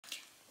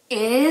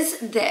Is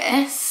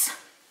this,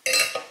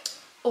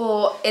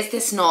 or is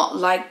this not,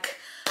 like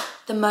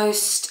the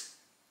most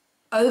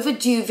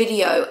overdue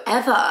video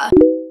ever?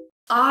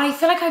 I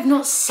feel like I've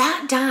not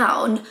sat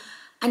down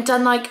and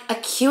done like a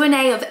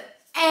Q&A of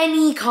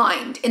any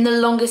kind in the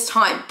longest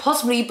time,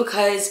 possibly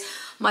because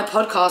my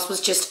podcast was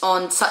just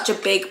on such a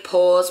big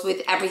pause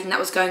with everything that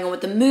was going on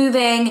with the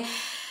moving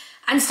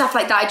and stuff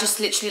like that. I just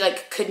literally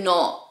like could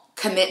not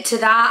commit to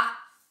that.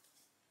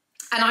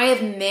 And I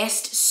have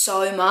missed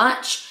so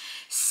much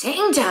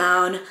sitting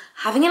down,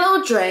 having a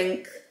little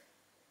drink.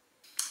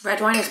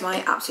 Red wine is my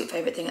absolute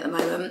favorite thing at the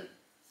moment.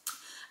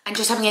 And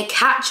just having a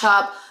catch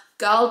up,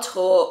 girl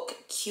talk,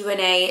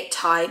 Q&A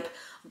type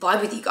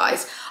vibe with you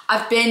guys.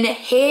 I've been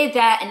here,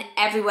 there and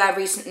everywhere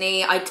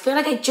recently. I feel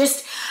like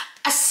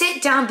a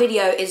sit down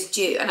video is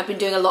due, and I've been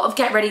doing a lot of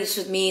get readies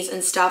with me's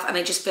and stuff, and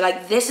I just feel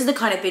like this is the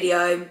kind of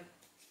video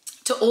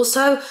to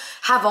also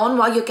have on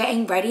while you're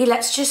getting ready.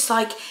 Let's just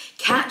like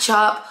catch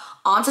up,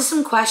 answer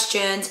some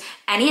questions,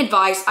 any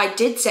advice. I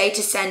did say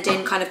to send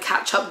in kind of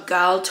catch up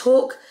girl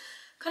talk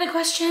kind of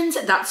questions,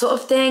 that sort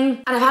of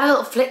thing. And I've had a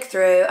little flick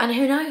through, and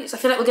who knows, I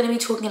feel like we're going to be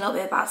talking a little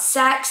bit about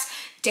sex,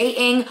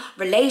 dating,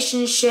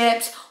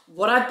 relationships,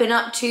 what I've been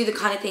up to, the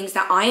kind of things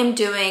that I am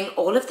doing,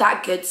 all of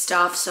that good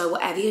stuff. So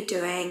whatever you're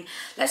doing,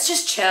 let's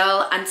just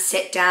chill and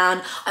sit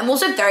down. I'm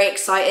also very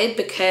excited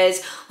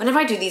because whenever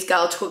I do these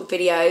girl talk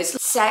videos,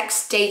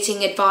 sex,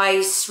 dating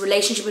advice,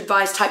 relationship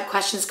advice type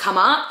questions come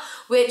up,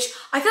 which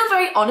I feel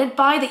very honored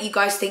by, that you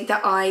guys think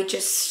that I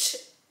just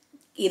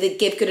either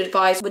give good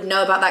advice, would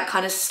know about that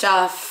kind of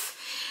stuff.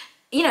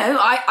 You know,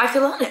 I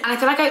feel honored. And I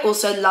feel like I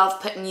also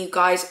love putting you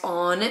guys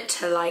on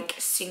to like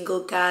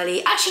single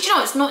girly. Actually, do you know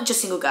what? It's not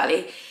just single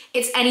girly.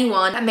 It's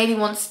anyone that maybe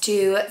wants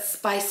to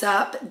spice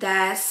up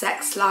their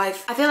sex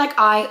life. I feel like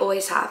I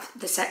always have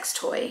the sex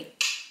toy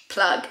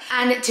plug.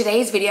 And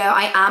today's video,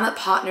 I am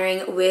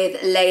partnering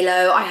with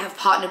Lalo. I have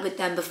partnered with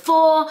them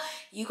before.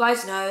 You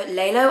guys know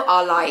Lalo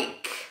are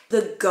like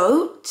the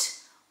GOAT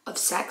of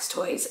sex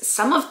toys.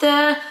 Some of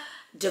the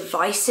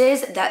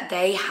devices that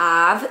they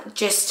have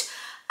just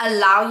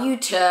allow you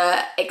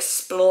to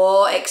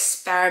explore,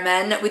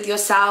 experiment with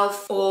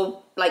yourself,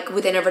 or like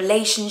within a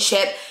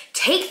relationship,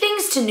 take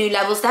things to new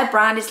levels. Their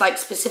brand is like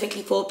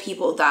specifically for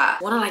people that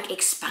want to like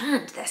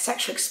expand their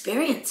sexual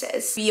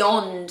experiences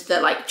beyond the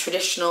like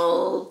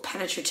traditional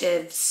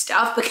penetrative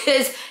stuff,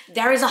 because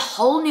there is a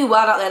whole new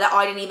world out there that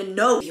I didn't even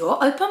know. If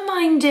you're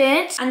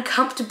open-minded and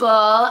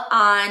comfortable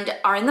and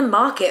are in the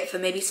market for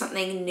maybe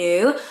something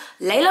new,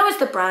 Lalo is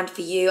the brand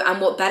for you.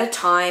 And what better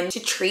time to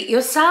treat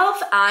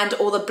yourself and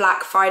all the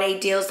Black Friday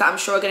deals that I'm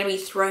sure are going to be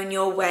thrown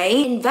your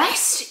way.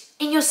 Invest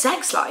in your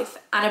sex life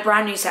and a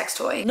brand new sex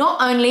toy.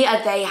 Not only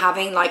are they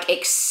having like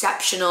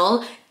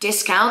exceptional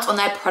discounts on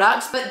their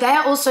products, but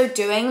they're also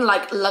doing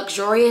like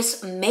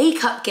luxurious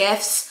makeup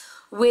gifts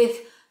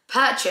with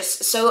purchase.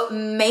 So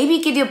maybe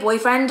give your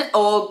boyfriend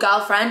or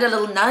girlfriend a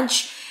little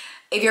nudge.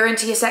 If you're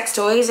into your sex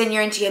toys and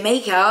you're into your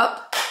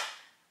makeup,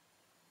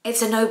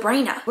 it's a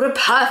no-brainer. What a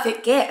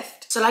perfect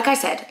gift. So like I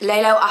said,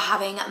 Lalo are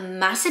having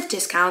massive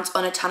discounts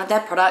on a ton of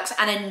their products,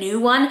 and a new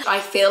one I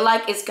feel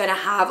like is gonna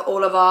have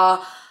all of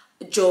our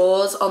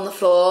jaws on the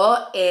floor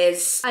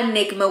is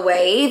Enigma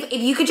Wave.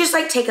 If you could just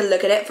like take a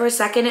look at it for a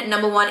second.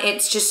 Number one,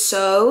 it's just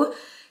so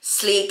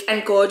sleek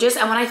and gorgeous.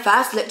 And when I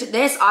first looked at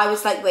this, I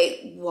was like,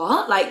 wait,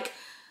 what? Like,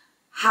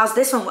 how's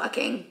this one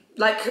working?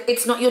 Like,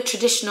 it's not your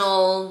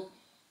traditional,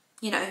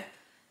 you know,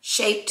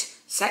 shaped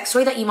sex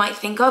toy that you might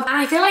think of. And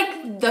I feel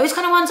like those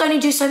kind of ones only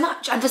do so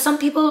much. And for some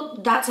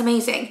people, that's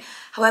amazing.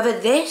 However,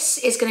 this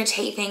is going to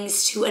take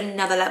things to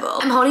another level.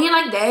 I'm holding it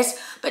like this,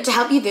 but to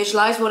help you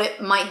visualize what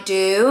it might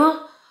do,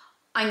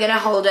 I'm gonna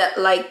hold it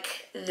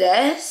like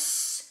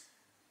this,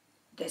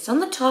 this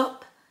on the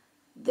top,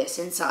 this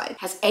inside.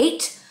 Has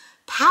 8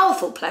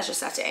 powerful pleasure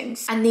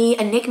settings, and the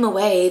Enigma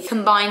Wave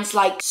combines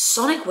like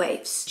sonic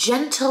waves,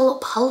 gentle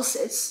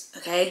pulses,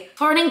 okay,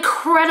 for an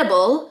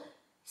incredible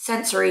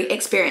sensory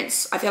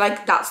experience. I feel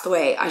like that's the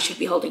way I should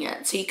be holding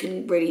it, so you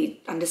can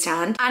really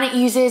understand. And it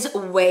uses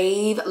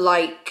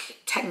wave-like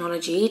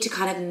technology to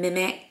kind of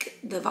mimic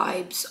the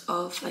vibes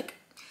of like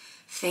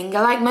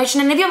finger-like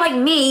motion. And if you're like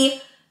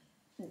me,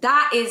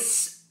 that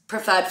is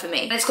preferred for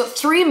me. And it's got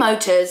 3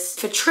 motors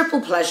for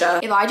triple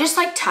pleasure. If I just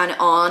like turn it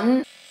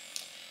on,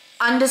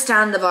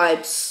 understand the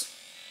vibes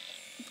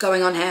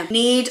going on here.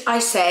 Need I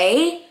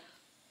say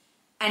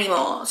any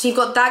more? So you've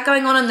got that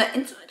going on the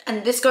inside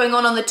and this going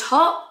on the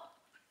top.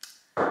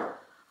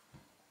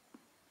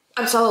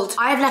 I'm sold.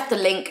 I have left the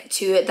link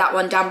to that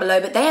one down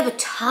below, but they have a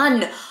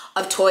ton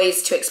of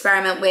toys to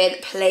experiment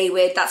with, play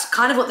with. That's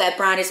kind of what their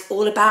brand is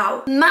all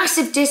about.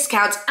 Massive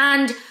discounts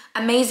and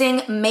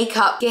amazing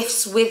makeup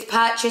gifts with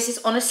purchases.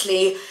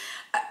 Honestly,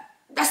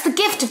 that's the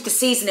gift of the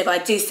season, if I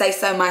do say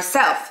so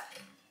myself.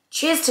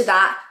 Cheers to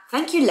that.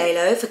 Thank you,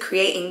 Lalo, for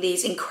creating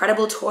these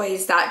incredible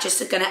toys that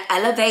just are gonna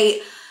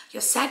elevate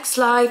your sex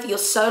life, your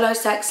solo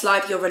sex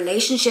life, your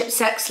relationship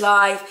sex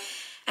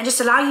life, and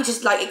just allow you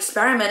to like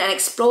experiment and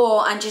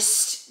explore and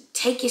just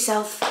take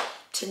yourself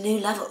to new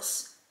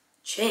levels.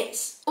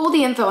 cheers. All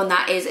the info on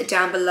that is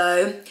down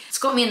below. It's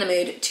got me in the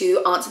mood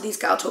to answer these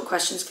girl talk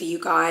questions for you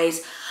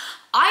guys.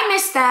 I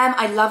miss them,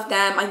 I love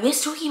them, I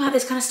miss talking about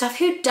this kind of stuff.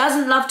 Who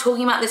doesn't love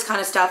talking about this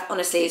kind of stuff,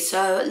 honestly?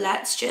 So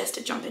let's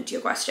just jump into your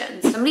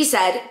questions. Somebody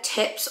said,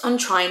 tips on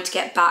trying to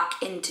get back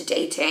into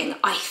dating.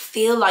 I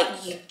feel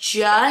like you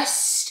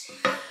just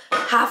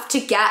have to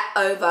get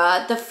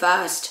over the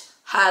first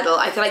hurdle.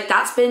 I feel like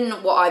that's been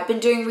what I've been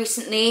doing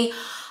recently.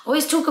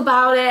 Always talk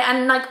about it,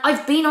 and like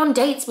I've been on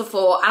dates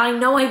before and I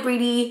know I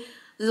really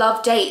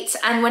love dates,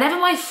 and whenever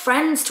my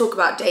friends talk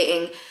about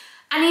dating,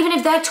 and even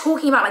if they're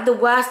talking about like the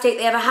worst date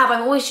they ever have,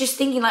 I'm always just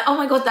thinking like, oh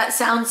my God, that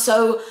sounds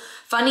so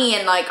funny.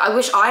 And like, I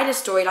wish I had a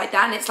story like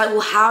that. And it's like,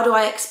 well, how do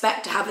I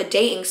expect to have a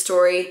dating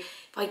story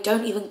if I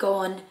don't even go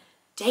on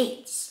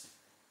dates?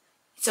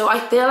 So I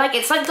feel like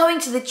it's like going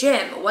to the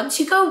gym. Once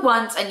you go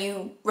once and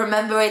you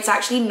remember it's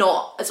actually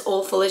not as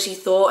awful as you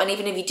thought. And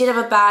even if you did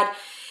have a bad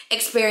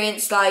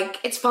experience,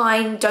 like it's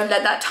fine. Don't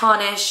let that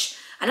tarnish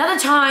another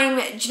time.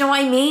 Do you know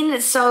what I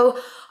mean? So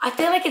I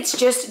feel like it's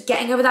just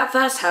getting over that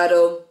first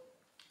hurdle.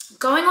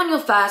 Going on your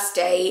first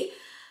date,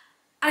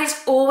 and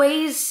it's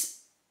always,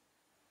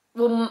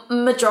 well,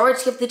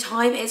 majority of the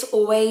time, it's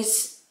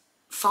always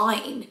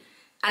fine.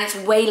 And it's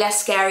way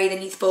less scary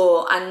than you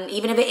thought. And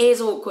even if it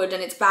is awkward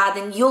and it's bad,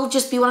 then you'll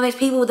just be one of those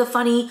people with a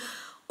funny,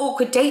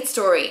 awkward date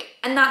story.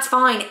 And that's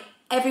fine.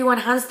 Everyone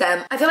has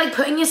them. I feel like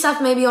putting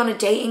yourself maybe on a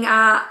dating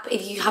app,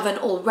 if you haven't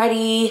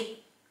already.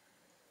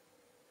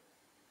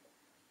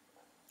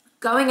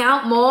 Going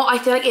out more, I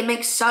feel like it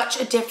makes such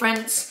a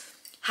difference.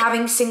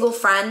 Having single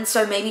friends,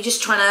 so maybe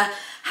just trying to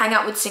hang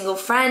out with single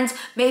friends.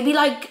 Maybe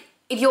like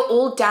if you're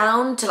all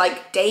down to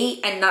like date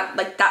and that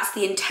like that's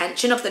the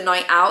intention of the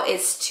night out,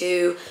 is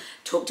to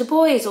talk to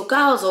boys or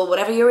girls or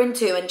whatever you're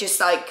into, and just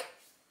like,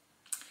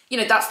 you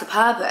know, that's the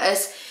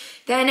purpose,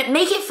 then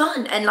make it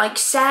fun and like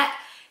set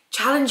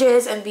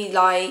challenges and be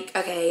like,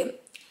 okay,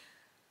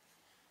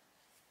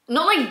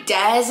 not like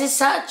dares as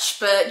such,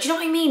 but do you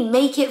know what I mean?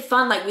 Make it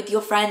fun, like with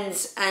your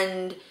friends,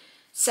 and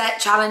set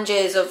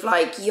challenges of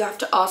like, you have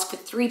to ask for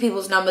 3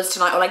 people's numbers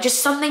tonight, or like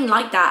just something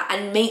like that,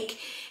 and make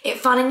it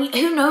fun. And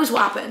who knows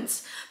what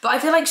happens, but I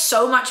feel like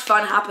so much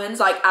fun happens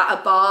like at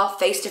a bar,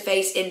 face to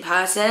face, in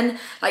person,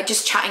 like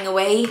just chatting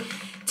away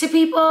to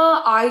people.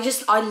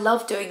 I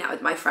love doing that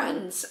with my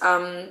friends.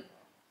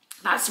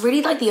 That's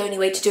really like the only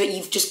way to do it.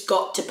 You've just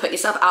got to put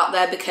yourself out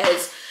there,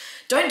 because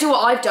don't do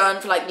what I've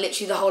done for like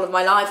literally the whole of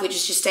my life, which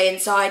is just stay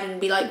inside and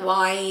be like,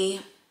 why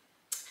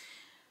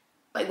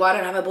don't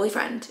I have a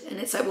boyfriend? And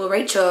it's like, well,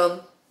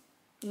 Rachel,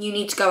 you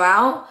need to go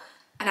out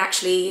and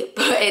actually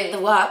put in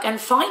the work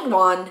and find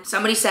one.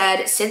 Somebody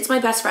said, since my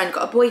best friend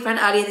got a boyfriend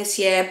earlier this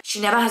year,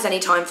 she never has any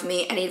time for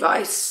me. Any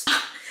advice?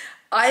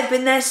 I've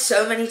been there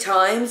so many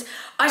times.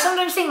 I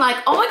sometimes think like,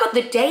 oh my God,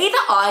 the day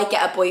that I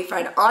get a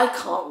boyfriend, I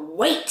can't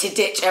wait to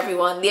ditch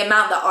everyone. The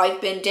amount that I've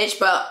been ditched,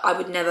 but I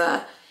would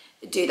never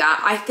do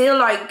that. I feel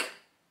like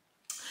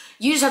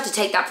you just have to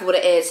take that for what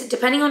it is.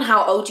 Depending on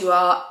how old you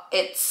are,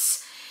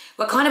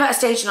 we're kind of at a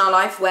stage in our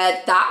life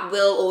where that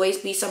will always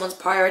be someone's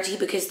priority,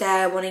 because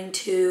they're wanting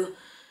to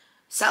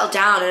settle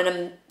down,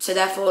 and so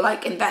therefore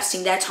like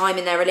investing their time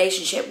in their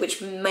relationship,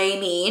 which may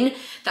mean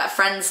that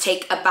friends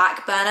take a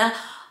back burner.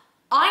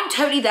 I'm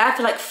totally there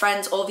for like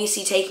friends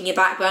obviously taking a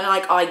back burner,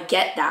 like I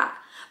get that.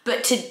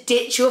 But to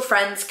ditch your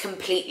friends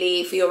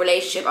completely for your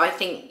relationship, I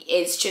think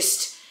is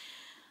just,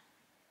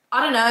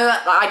 I don't know,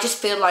 I just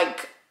feel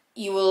like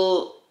you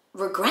will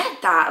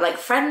regret that. Like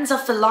friends are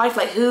for life.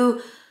 Like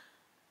who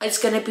is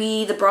going to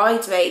be the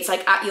bridesmaids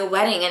like at your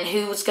wedding, and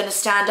who's going to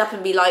stand up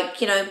and be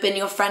like, you know, been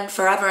your friend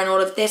forever and all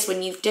of this,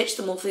 when you've ditched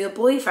them all for your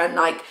boyfriend,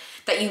 like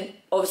that you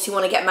obviously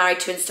want to get married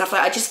to and stuff.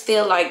 Like I just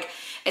feel like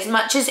as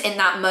much as in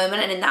that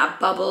moment and in that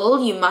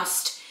bubble, you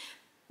must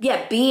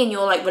be in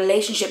your like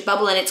relationship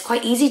bubble, and it's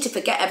quite easy to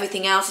forget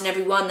everything else and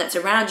everyone that's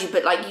around you,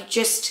 but like you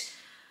just,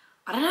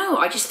 I don't know,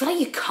 I just feel like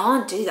you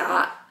can't do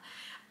that.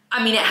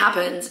 I mean, it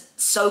happens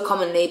so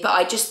commonly, but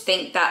I just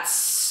think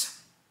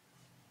that's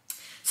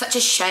such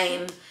a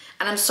shame,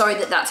 and I'm sorry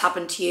that that's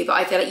happened to you, but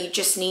I feel like you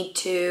just need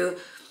to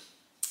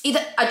either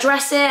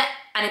address it,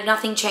 and if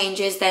nothing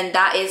changes, then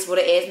that is what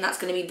it is, and that's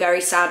going to be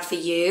very sad for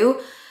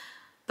you.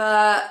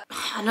 But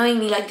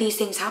annoyingly, like these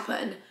things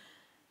happen,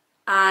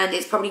 and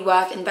it's probably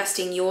worth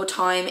investing your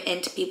time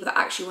into people that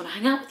actually want to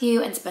hang out with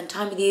you and spend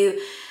time with you.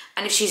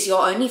 And if she's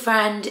your only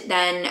friend,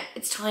 then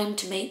it's time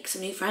to make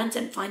some new friends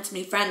and find some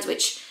new friends,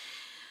 which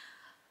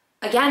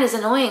again is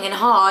annoying and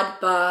hard,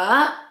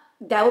 but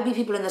there will be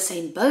people in the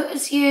same boat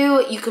as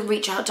you. You can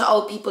reach out to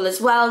old people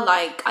as well.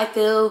 Like I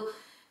feel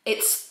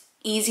it's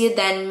easier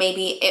than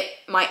maybe it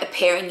might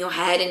appear in your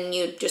head, and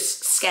you're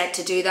just scared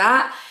to do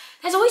that.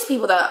 There's always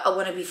people that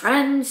want to be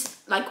friends,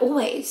 like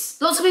always.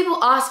 Lots of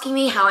people asking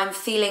me how I'm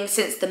feeling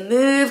since the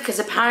move, because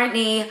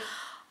apparently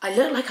I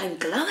look like I'm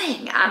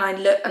glowing,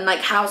 and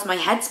like how's my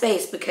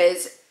headspace,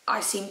 because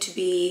I seem to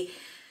be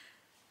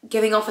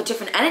giving off a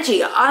different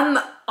energy. I don't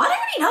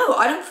really know.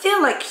 I don't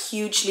feel like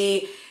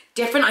hugely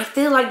different. I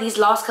feel like these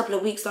last couple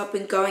of weeks I've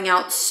been going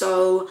out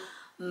so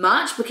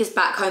much, because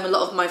back home a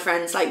lot of my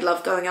friends like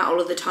love going out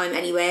all of the time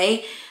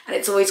anyway, and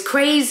it's always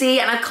crazy,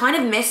 and I kind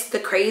of missed the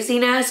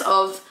craziness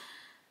of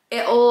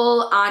it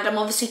all. And I'm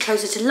obviously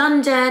closer to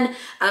London,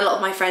 and a lot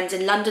of my friends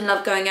in London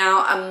love going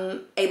out.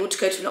 I'm able to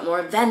go to a lot more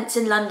events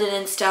in London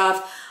and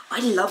stuff. I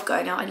love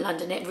going out in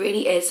London. It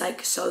really is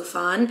like so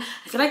fun.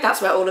 I feel like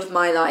that's where all of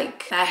my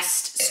like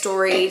best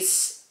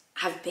stories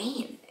have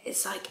been.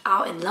 It's like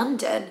out in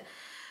London.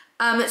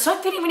 So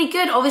I'm feeling really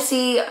good.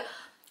 Obviously,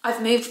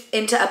 I've moved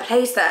into a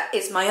place that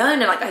is my own,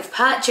 and like I've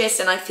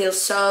purchased, and I feel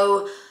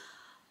so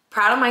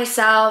proud of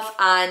myself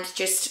and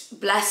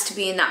just blessed to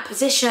be in that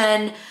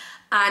position.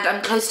 And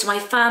I'm close to my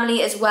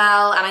family as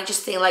well, and I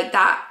just feel like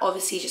that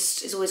obviously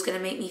just is always going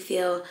to make me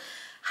feel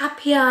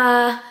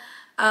happier.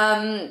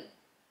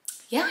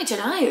 Yeah, I don't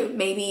know,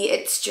 maybe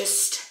it's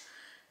just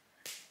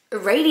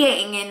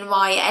radiating in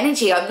my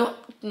energy. I'm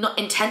not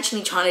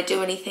intentionally trying to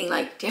do anything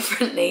like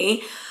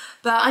differently,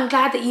 but I'm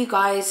glad that you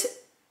guys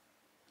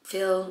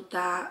feel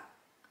that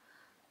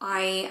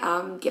I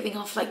am giving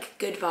off like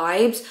good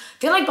vibes. I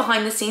feel like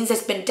behind the scenes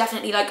there's been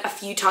definitely like a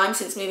few times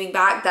since moving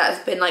back that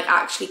has been like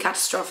actually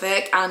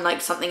catastrophic and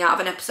like something out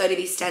of an episode of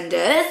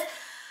EastEnders.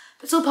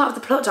 But it's all part of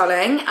the plot,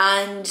 darling,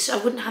 and I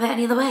wouldn't have it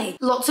any other way.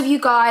 Lots of you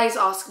guys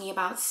asking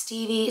about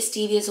Stevie.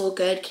 Stevie is all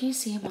good. Can you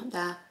see him up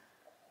there?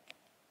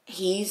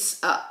 He's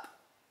up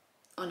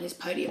on his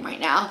podium right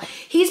now.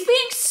 He's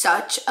being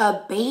such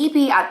a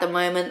baby at the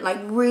moment, like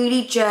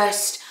really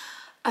just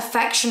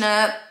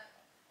affectionate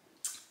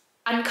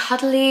and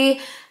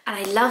cuddly, and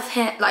I love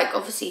him. Like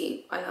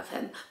obviously I love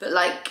him, but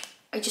like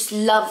I just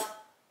love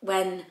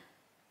when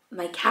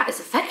my cat is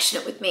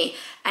affectionate with me,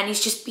 and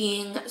he's just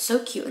being so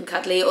cute and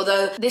cuddly.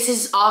 Although this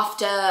is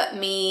after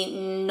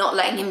me not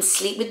letting him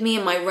sleep with me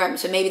in my room,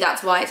 so maybe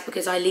that's why. It's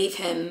because I leave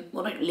him,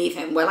 well, I don't leave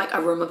him, we're like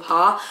a room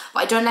apart,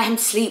 but I don't let him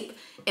sleep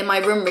in my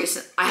room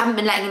I haven't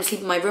been letting him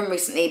sleep in my room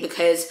recently,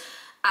 because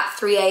at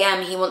 3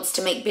 AM he wants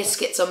to make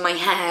biscuits on my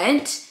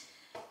head,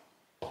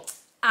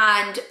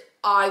 and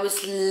I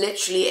was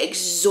literally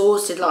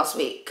exhausted last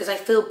week because I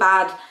feel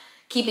bad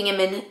keeping him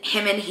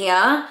in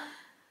here,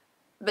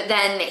 but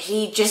then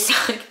he just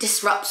like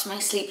disrupts my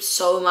sleep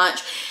so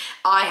much.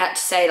 I had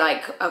to say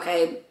like,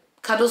 okay,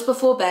 cuddles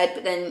before bed,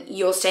 but then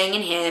you're staying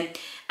in here,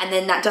 and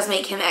then that does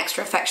make him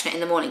extra affectionate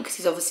in the morning because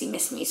he's obviously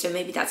missed me, so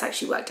maybe that's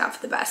actually worked out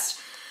for the best.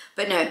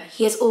 But no,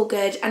 he is all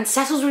good and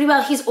settles really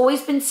well. He's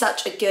always been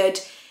such a good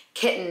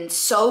kitten,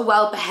 so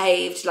well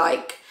behaved.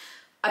 Like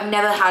I've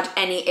never had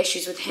any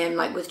issues with him,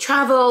 like with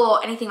travel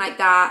or anything like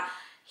that.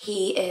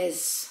 He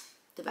is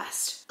the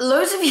best.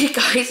 Loads of you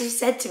guys have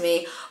said to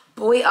me,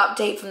 boy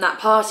update from that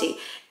party.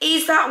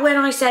 Is that when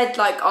I said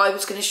like I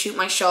was gonna shoot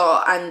my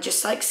shot and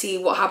just like see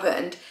what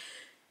happened?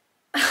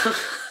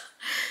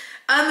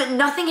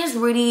 Nothing has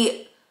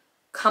really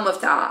come of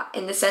that,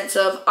 in the sense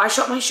of I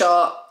shot my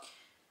shot,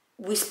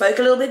 we spoke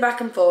a little bit back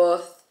and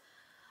forth,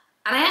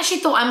 and I actually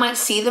thought I might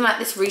see them at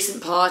this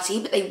recent party,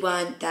 but they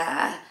weren't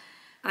there.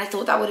 And I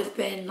thought that would have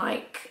been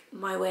like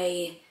my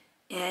way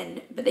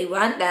in, but they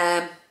weren't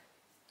there.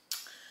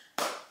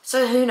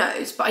 So who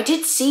knows? But I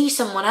did see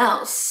someone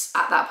else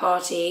at that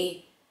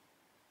party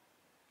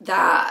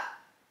that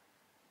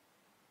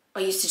I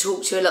used to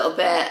talk to a little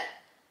bit.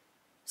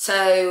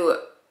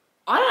 So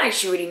I don't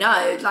actually really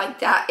know, like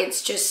that.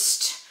 It's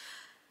just,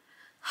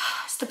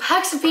 it's the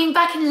perks of being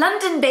back in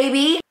London,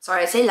 baby.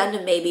 Sorry, I say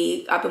London,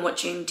 baby. I've been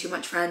watching Too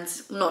Much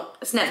Friends.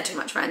 It's never Too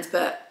Much Friends,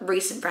 but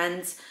recent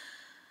Friends.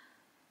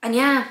 And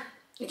yeah,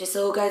 it just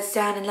all goes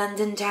down in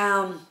London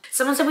town.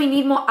 Someone said we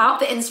need more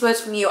outfit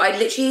inspos from you. I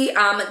literally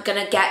am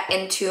gonna get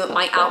into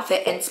my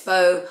outfit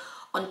inspo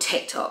on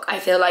TikTok. I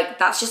feel like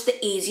that's just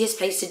the easiest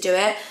place to do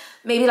it.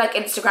 Maybe like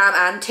Instagram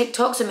and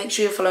TikTok, so make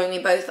sure you're following me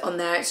both on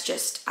there. It's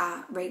just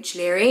Rach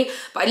Leary.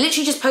 But I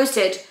literally just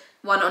posted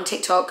one on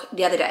TikTok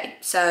the other day.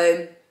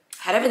 So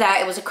head over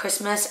there. It was a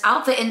Christmas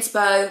outfit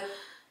inspo,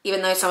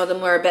 even though some of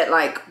them were a bit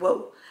like,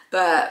 whoa.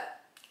 But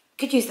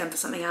could use them for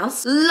something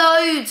else.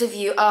 Loads of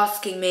you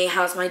asking me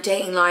how's my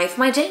dating life.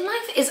 My dating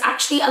life is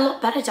actually a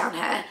lot better down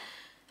here. I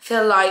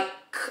feel like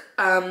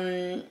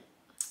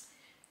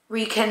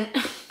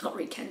not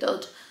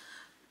rekindled,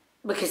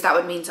 because that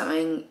would mean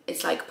something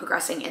is like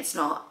progressing. It's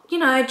not, you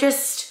know,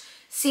 just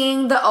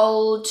seeing the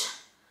old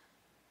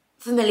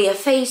familiar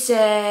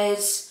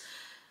faces,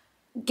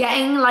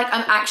 getting like,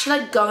 I'm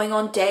actually like going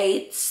on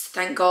dates,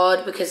 thank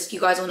God, because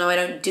you guys all know I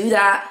don't do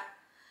that.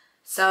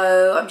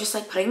 So I'm just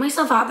like putting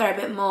myself out there a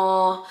bit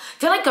more. I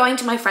feel like going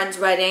to my friend's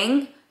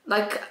wedding,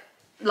 like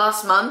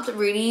last month,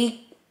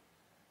 really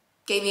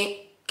gave me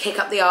a kick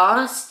up the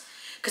arse,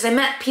 because I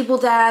met people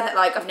there that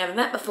like I've never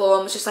met before,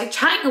 and was just like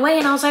chatting away,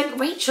 and I was like,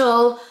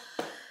 Rachel,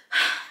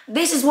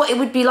 this is what it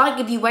would be like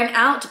if you went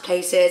out to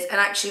places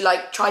and actually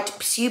like tried to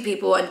pursue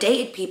people and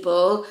dated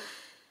people.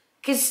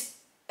 Because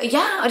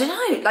yeah, I don't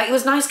know, like it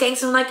was nice getting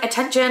some like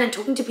attention and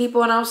talking to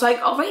people, and I was like,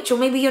 oh Rachel,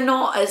 maybe you're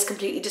not as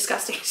completely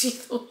disgusting as you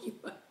thought you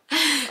were.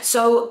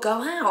 So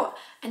go out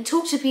and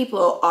talk to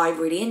people. I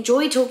really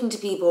enjoy talking to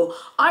people.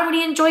 I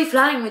really enjoy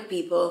flirting with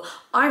people.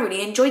 I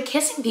really enjoy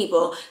kissing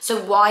people. So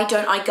why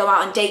don't I go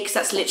out and date? Because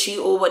that's literally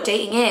all what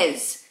dating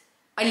is.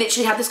 I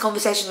literally had this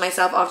conversation with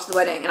myself after the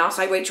wedding, and I was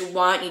like, Rachel,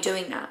 why aren't you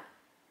doing that?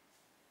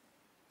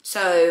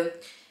 So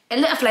it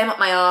lit a flame up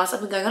my ass.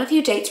 I've been going on a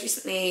few dates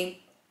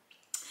recently,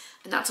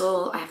 and that's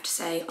all I have to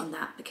say on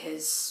that,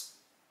 because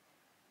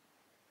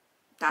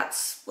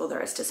that's all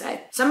there is to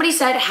say. Somebody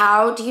said,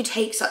 how do you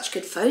take such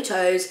good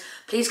photos?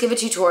 Please give a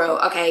tutorial.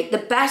 Okay, the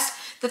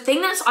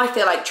thing that's, I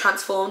feel like,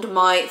 transformed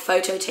my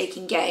photo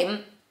taking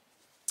game,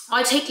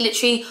 I take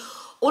literally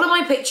all of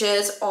my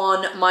pictures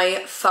on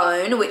my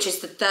phone, which is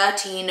the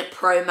 13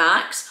 Pro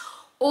Max,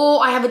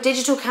 or I have a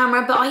digital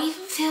camera, but I even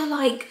feel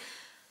like,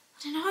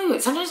 I don't know,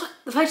 sometimes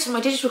the photos on my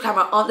digital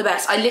camera aren't the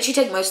best. I literally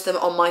take most of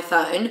them on my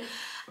phone.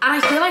 And I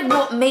feel like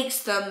what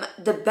makes them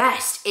the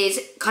best is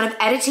kind of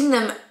editing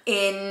them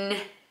in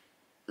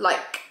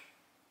like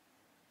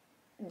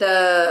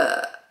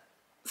the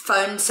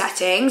phone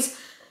settings.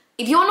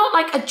 If you're not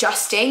like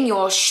adjusting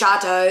your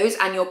shadows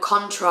and your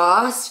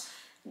contrast,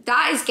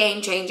 that is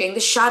game changing. The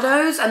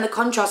shadows and the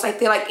contrast, I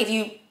feel like if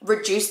you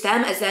reduce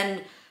them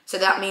so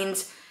that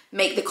means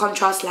make the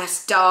contrast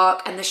less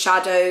dark and the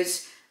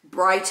shadows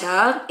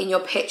brighter in your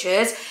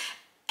pictures,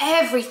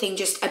 everything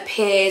just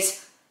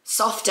appears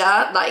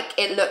softer. Like,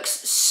 it looks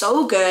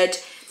so good.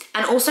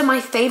 And also my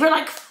favorite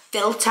like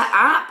filter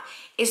app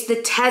is the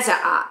Tezza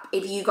app.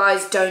 If you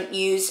guys don't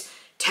use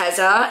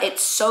Tezza,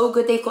 it's so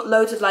good. They've got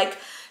loads of like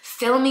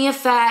filmy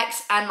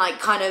effects and like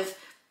kind of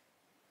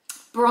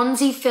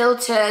bronzy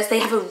filters.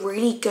 They've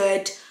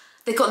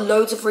got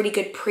loads of really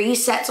good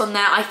presets on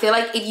there. I feel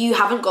like if you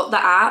haven't got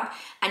the app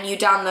and you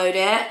download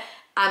it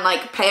and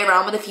like play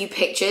around with a few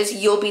pictures,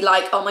 you'll be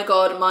like, oh my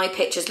god, my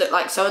pictures look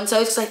like so-and-so,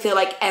 because I feel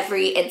like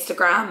every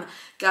Instagram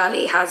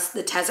girly has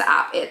the Tezza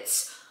app.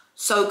 It's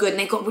so good, and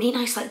they've got really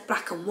nice like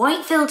black and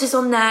white filters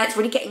on there. It's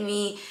really getting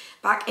me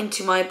back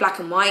into my black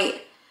and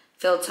white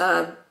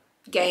filter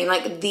game.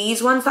 Like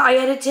these ones that I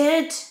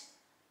edited,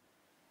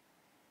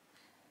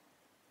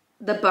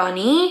 the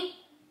bunny,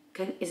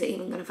 is it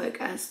even gonna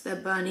focus? The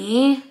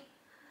bunny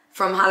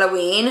from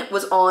Halloween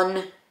was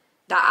on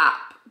that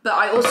app. But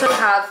I also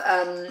have,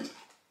 I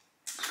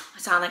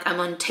sound like I'm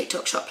on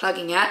TikTok shop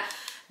plugging it,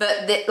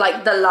 but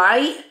the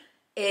light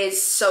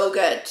is so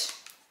good.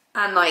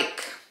 And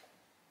like,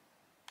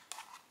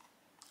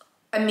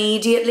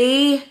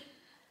 immediately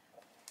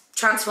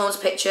transforms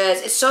pictures.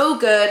 It's so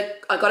good.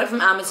 I got it from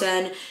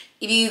Amazon.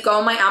 If you go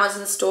on my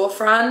Amazon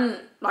storefront,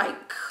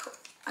 like,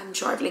 I'm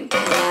sure I've linked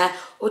it in there,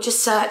 or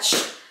just search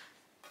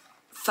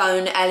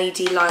phone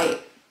LED light,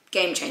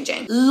 game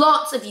changing.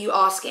 Lots of you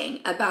asking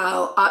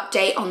about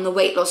update on the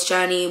weight loss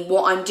journey,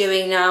 what I'm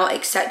doing now,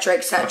 etc,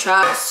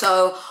 etc.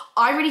 So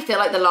I really feel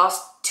like the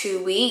last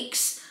 2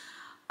 weeks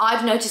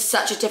I've noticed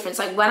such a difference.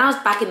 Like when I was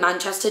back in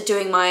Manchester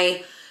doing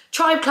my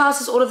tribe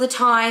classes all of the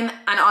time,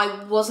 and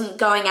I wasn't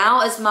going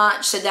out as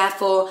much, so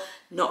therefore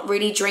not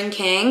really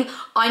drinking,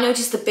 I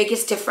noticed the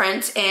biggest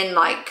difference in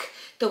like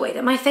the way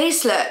that my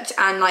face looked,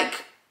 and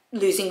like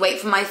losing weight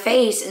from my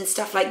face and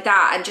stuff like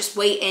that, and just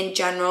weight in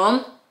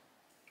general.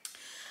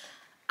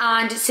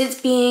 And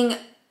since being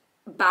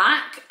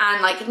back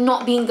and like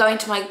not going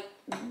to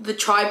the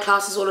tribe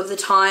classes all of the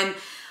time,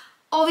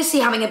 obviously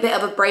having a bit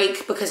of a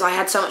break because I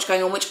had so much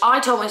going on, which I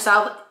told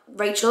myself,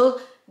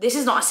 Rachel, this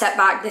is not a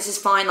setback, this is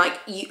fine. Like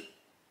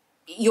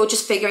you're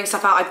just figuring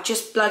stuff out. I've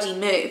just bloody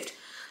moved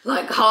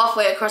like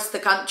halfway across the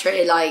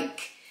country.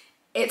 Like,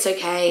 it's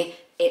okay,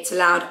 it's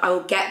allowed. I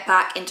will get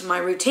back into my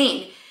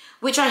routine,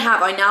 which I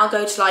have. I now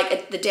go to like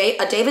a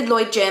David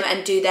Lloyd gym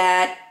and do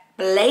their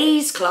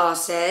Blaze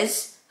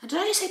classes. Did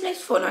I just say Blaze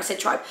before? No, I said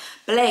Tribe.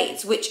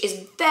 Blaze, which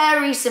is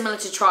very similar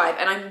to Tribe,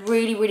 and I'm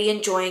really, really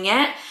enjoying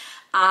it.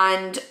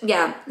 And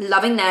yeah,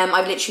 loving them.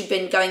 I've literally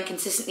been going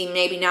consistently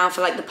maybe now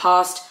for like the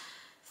past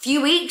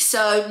few weeks,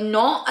 so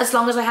not as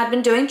long as I had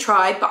been doing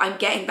Tribe, but I'm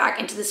getting back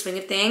into the swing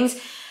of things.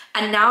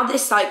 And now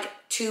this like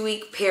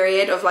 2-week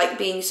period of like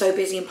being so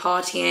busy and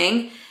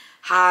partying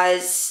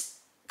has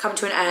come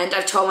to an end.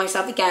 I've told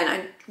myself again,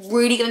 I'm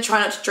really gonna try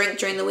not to drink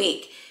during the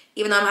week,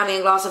 even though I'm having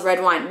a glass of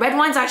red wine. Red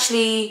wine's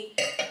actually,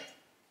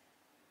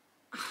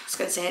 I was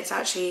gonna say it's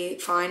actually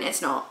fine,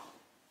 it's not.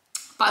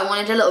 But I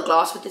wanted a little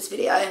glass with this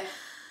video.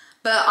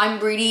 But I'm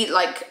really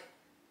like,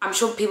 I'm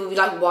sure people will be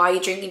like, why are you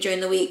drinking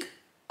during the week?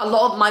 A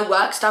lot of my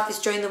work stuff is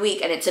during the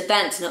week, and it's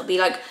events, and it'll be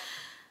like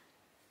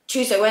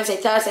Tuesday, Wednesday,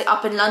 Thursday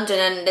up in London,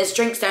 and there's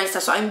drinks there and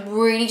stuff. So I'm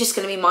really just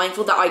going to be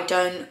mindful that I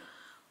don't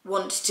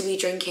want to be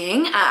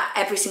drinking at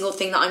every single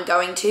thing that I'm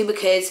going to,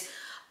 because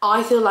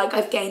I feel like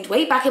I've gained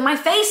weight back in my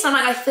face, and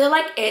like I feel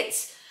like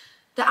it's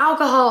the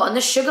alcohol and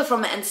the sugar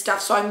from it and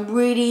stuff. So I'm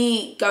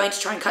really going to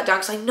try and cut down,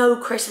 because I know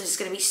Christmas is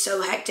going to be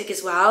so hectic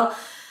as well.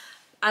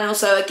 And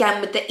also,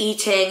 again, with the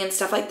eating and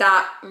stuff like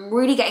that, I'm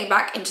really getting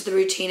back into the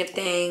routine of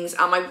things.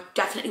 I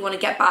definitely want to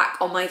get back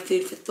on my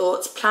food for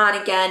thoughts plan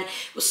again.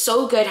 It was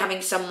so good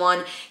having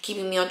someone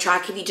keeping me on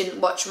track. If you didn't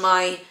watch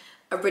my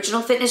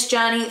original fitness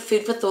journey,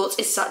 Food for Thoughts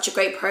is such a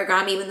great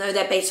program. Even though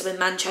they're based up in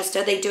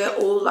Manchester, they do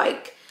it all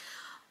like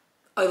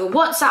over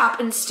WhatsApp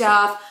and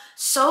stuff.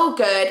 So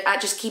good at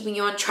just keeping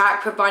you on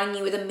track, providing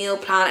you with a meal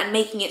plan, and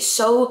making it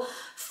so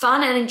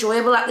fun and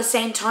enjoyable at the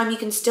same time. You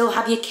can still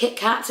have your Kit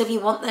Kats if you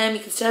want them. You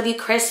can still have your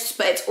crisps,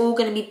 but it's all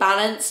going to be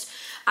balanced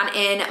and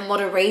in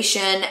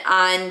moderation.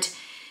 And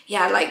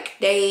yeah, like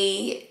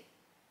they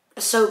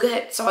are so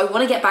good. So I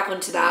want to get back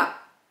onto that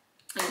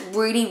and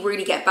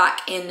really get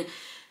back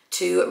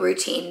into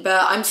routine.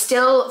 But I'm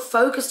still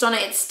focused on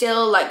it. It's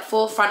still like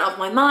forefront of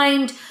my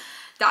mind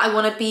that I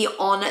want to be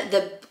on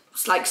the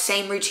like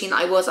same routine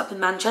that I was up in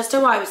Manchester,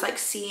 where I was like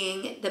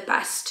seeing the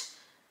best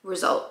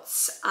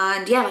results.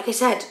 And yeah, like I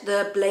said,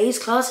 the Blaze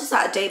classes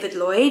at David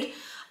Lloyd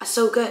are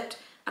so good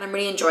and I'm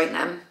really enjoying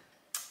them.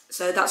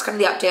 So that's kind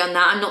of the update on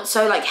that. I'm not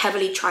so like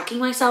heavily tracking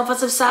myself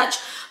as of such.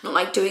 I'm not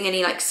like doing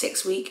any like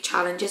 6-week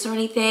challenges or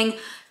anything. I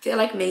feel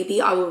like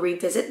maybe I will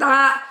revisit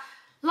that,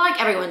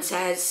 like everyone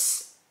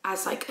says,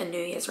 as like a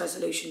New Year's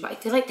resolution, but I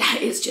feel like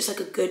that is just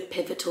like a good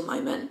pivotal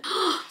moment.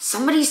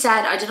 Somebody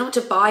said, I don't know what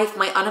to buy for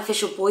my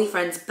unofficial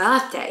boyfriend's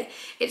birthday.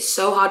 It's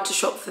so hard to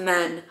shop for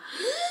men.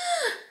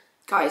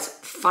 Guys,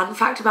 fun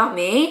fact about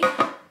me,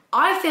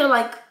 I feel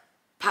like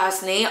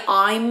personally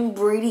I'm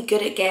really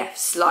good at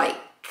gifts. Like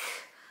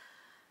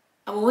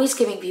I'm always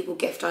giving people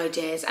gift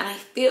ideas, and I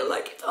feel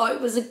like if I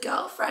was a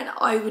girlfriend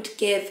I would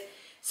give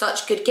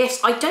such good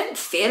gifts. I don't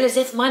feel as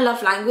if my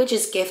love language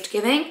is gift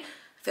giving.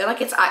 I feel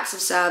like it's acts of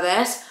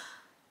service,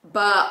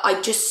 but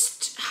I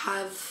just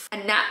have a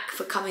knack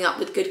for coming up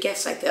with good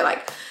gifts, I feel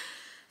like.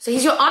 So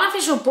he's your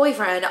unofficial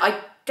boyfriend. I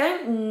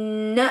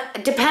don't know.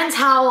 It depends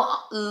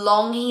how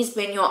long he's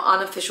been your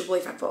unofficial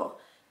boyfriend for.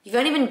 You've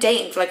only been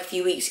dating for like a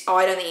few weeks. Oh,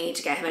 I don't think you need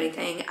to get him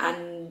anything.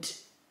 And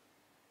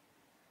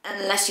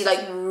unless you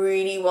like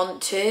really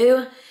want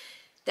to,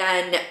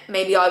 then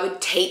maybe I would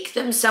take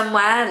them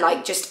somewhere,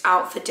 like just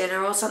out for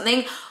dinner or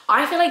something.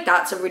 I feel like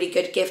that's a really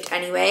good gift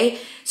anyway.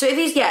 So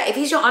if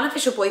he's your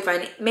unofficial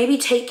boyfriend, maybe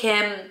take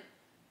him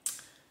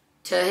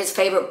to his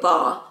favorite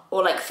bar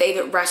or like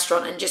favorite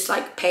restaurant and just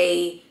like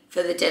pay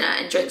for the dinner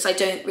and drinks. I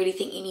don't really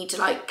think you need to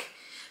like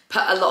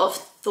put a lot of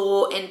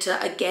thought into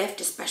a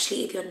gift,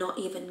 especially if you're not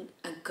even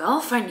a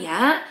girlfriend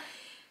yet.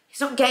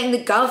 He's not getting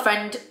the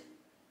girlfriend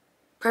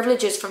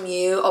privileges from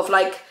you of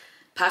like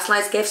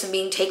personalized gifts and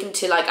being taken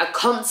to like a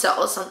concert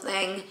or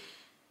something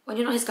when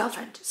you're not his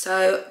girlfriend.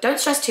 So don't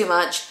stress too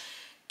much.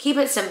 Keep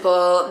it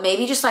simple.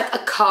 Maybe just like a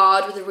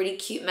card with a really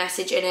cute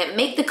message in it.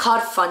 Make the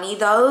card funny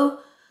though,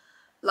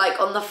 like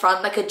on the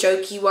front, like a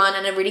jokey one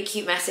and a really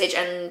cute message,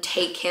 and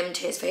take him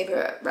to his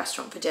favorite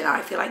restaurant for dinner.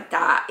 I feel like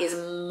that is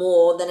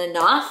more than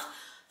enough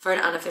for an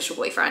unofficial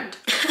boyfriend.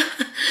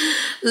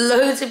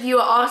 Loads of you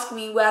are asking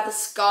me where the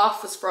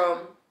scarf was from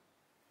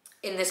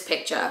in this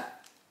picture.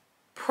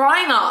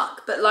 Primark,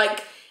 but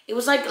like it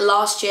was like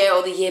last year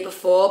or the year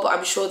before, but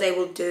I'm sure they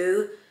will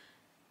do,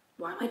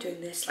 why am I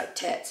doing this like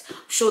tits? I'm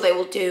sure they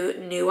will do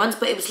new ones,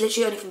 but it was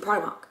literally only from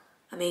Primark.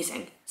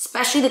 Amazing.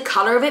 Especially the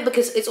color of it,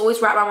 because it's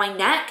always wrapped around my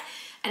neck,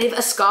 and if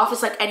a scarf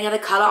is like any other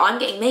color, I'm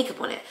getting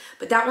makeup on it,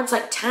 but that one's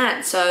like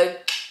tan, so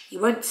you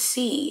won't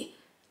see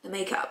the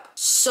makeup.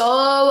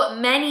 So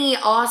many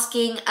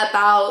asking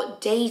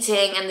about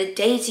dating and the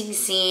dating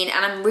scene,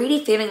 and I'm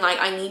really feeling like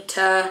I need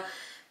to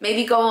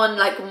maybe go on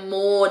like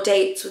more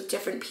dates with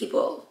different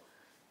people.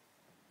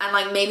 And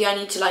like maybe I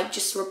need to like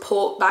just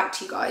report back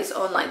to you guys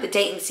on like the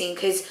dating scene,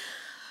 because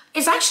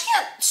it's actually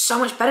so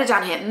much better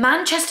down here.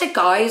 Manchester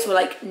guys were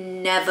like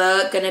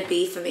never gonna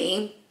be for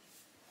me.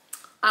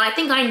 And I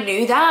think I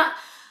knew that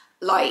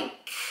like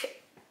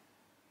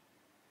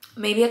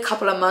maybe a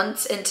couple of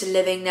months into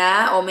living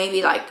there, or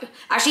maybe like,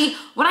 actually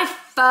when I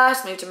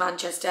first moved to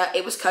Manchester,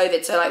 it was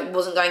COVID, so like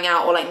wasn't going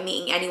out or like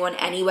meeting anyone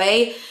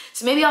anyway.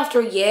 So maybe after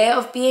a year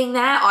of being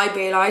there, I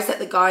realized that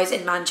the guys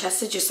in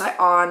Manchester just like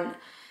aren't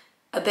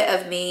a bit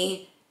of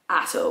me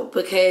at all,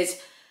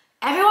 because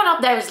everyone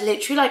up there is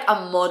literally like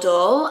a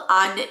model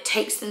and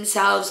takes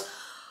themselves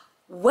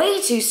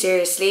way too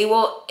seriously.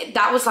 Well,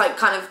 that was like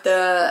kind of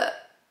the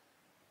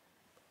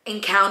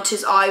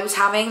encounters I was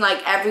having.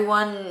 Like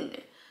everyone,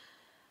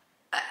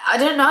 I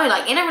don't know,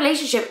 like in a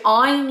relationship,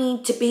 I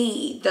need to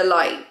be the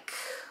like,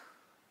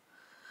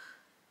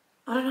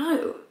 I don't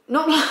know,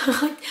 not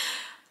like,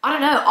 I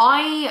don't know,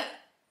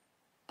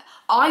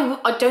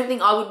 I don't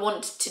think I would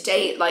want to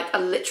date like a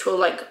literal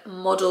like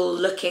model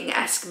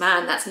looking-esque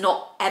man. That's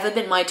not ever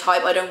been my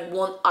type.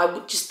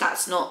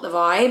 That's not the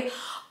vibe.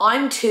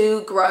 I'm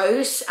too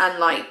gross and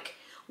like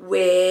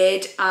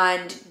weird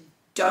and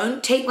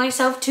don't take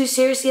myself too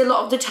seriously a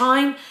lot of the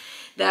time,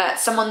 that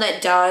someone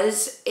that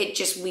does,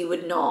 we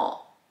would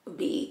not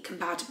be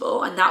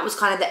compatible. And that was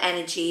kind of the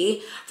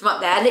energy from up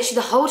there. Literally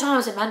the whole time I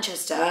was in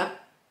Manchester,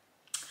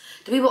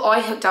 the people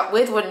I hooked up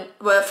with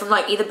were from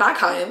like either back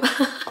home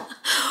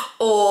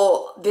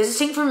or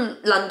visiting from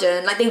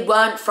London. Like they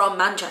weren't from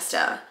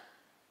Manchester.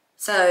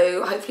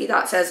 So hopefully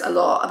that says a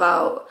lot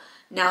about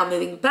now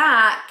moving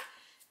back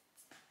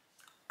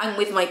and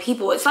with my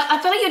people. It's like, I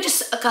feel like you're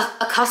just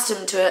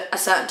accustomed to a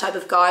certain type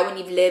of guy when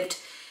you've lived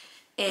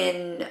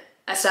in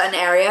a certain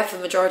area for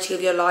the majority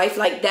of your life.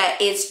 Like there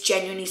is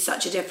genuinely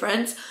such a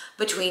difference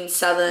between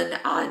southern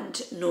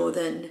and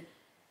northern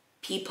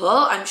people,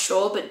 I'm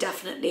sure, but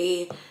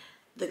definitely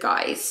the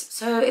guys.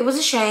 So it was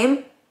a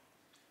shame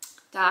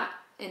that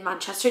in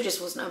Manchester it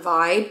just wasn't a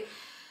vibe.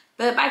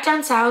 But back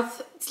down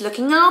south, it's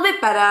looking a little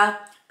bit better.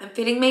 I'm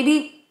feeling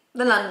maybe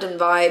the London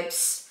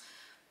vibes.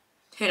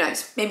 Who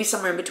knows? Maybe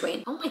somewhere in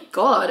between. Oh my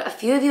God, a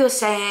few of you are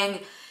saying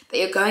that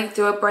you're going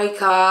through a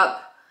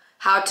breakup,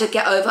 how to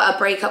get over a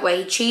breakup where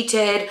he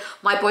cheated.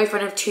 My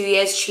boyfriend of 2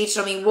 years cheated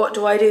on me. What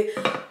do I do?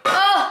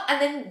 Oh,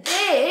 and then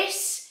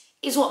this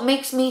is what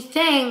makes me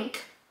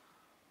think,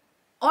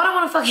 oh, I don't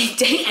want to fucking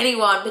date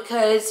anyone,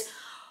 because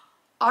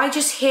I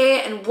just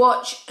hear and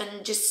watch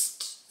and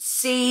just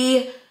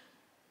see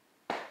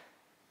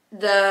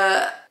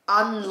the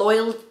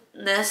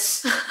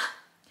unloyalness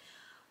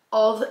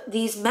of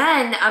these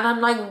men, and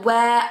I'm like,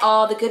 where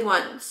are the good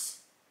ones?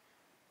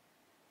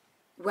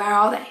 Where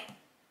are they?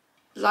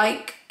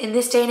 Like, in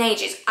this day and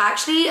age, it's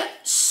actually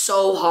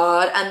so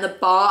hard and the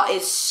bar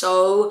is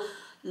so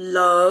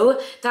low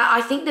that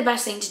I think the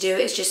best thing to do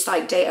is just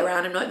like date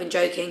around. I'm not even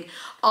joking.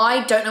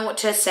 I don't know what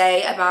to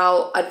say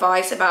about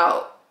advice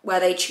about where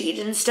they cheat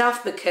and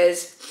stuff,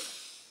 because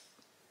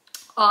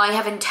I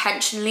have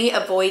intentionally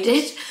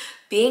avoided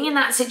being in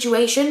that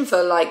situation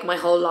for like my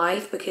whole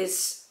life,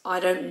 because I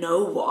don't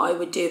know what I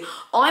would do.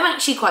 I'm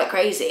actually quite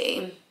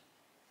crazy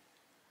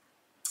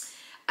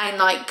and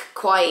like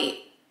quite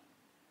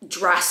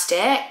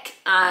drastic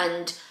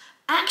and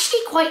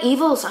actually quite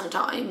evil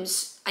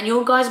sometimes. And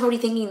you guys are probably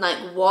thinking like,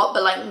 what?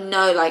 But like,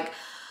 no, like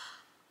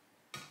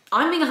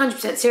I'm being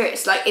 100%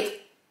 serious. Like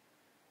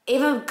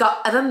if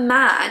a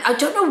man, I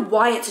don't know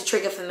why it's a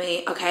trigger for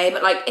me, okay?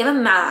 But like if a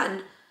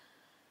man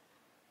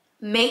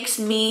makes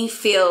me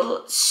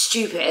feel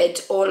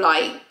stupid or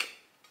like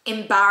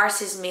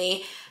embarrasses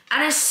me,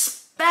 and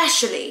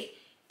especially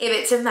if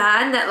it's a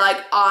man that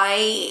like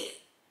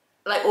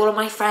all of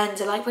my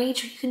friends are like,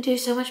 Rachel, you can do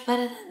so much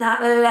better than that,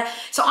 blah, blah, blah.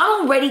 So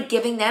I'm already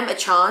giving them a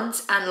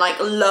chance and like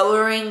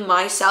lowering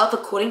myself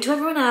according to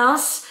everyone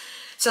else.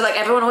 So like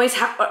everyone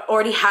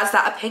already has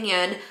that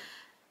opinion,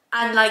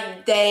 and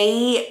like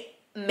they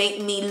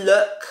make me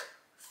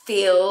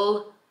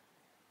feel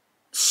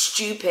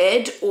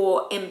stupid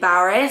or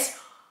embarrassed.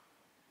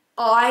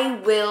 I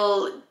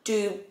will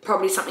do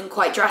probably something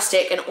quite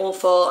drastic and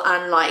awful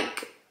and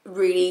like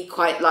really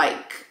quite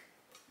like,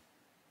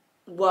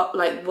 what,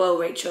 like, whoa,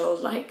 Rachel,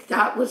 like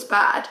that was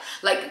bad.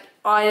 Like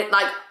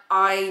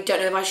I don't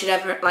know if I should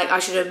ever, like I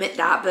should admit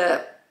that,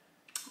 but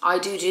I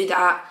do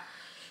that.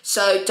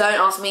 So don't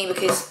ask me,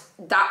 because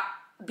that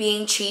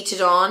being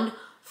cheated on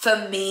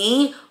for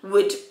me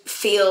would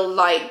feel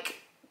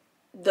like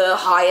the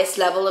highest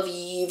level of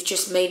you've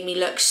just made me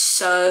look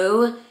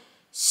so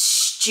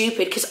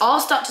stupid, because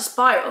I'll start to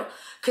spiral,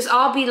 because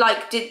I'll be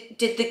like, did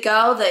the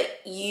girl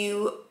that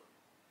you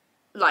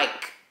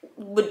like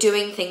were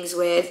doing things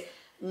with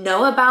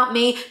know about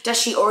me?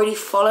 Does she already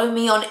follow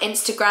me on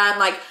Instagram?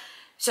 Like,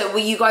 so were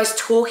you guys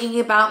talking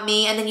about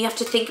me? And then you have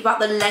to think about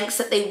the lengths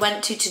that they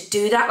went to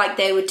do that. Like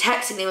they were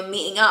texting, they were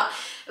meeting up.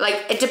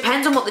 Like it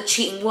depends on what the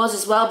cheating was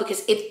as well,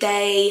 because if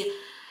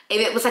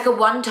it was like a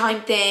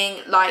one-time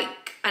thing, like,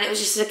 and it was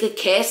just like a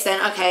kiss, then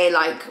okay,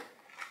 like,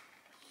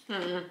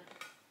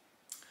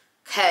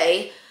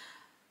 okay,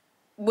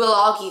 we'll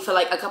argue for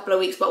like a couple of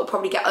weeks, but we'll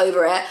probably get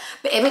over it.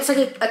 But if it's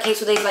like a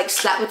case where they've like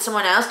slept with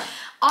someone else,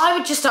 I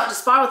would just start to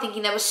spiral,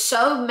 thinking there were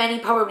so many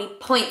probably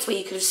points where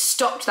you could have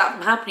stopped that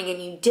from happening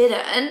and you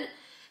didn't.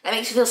 That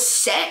makes me feel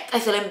sick. I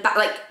feel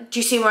like, do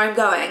you see where I'm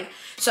going?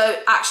 So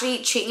actually,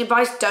 cheating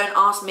advice, don't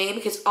ask me,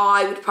 because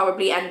I would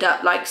probably end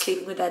up like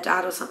sleeping with their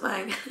dad or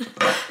something.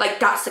 Like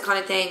that's the kind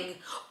of thing.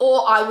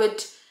 Or I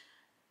would,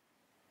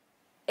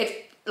 if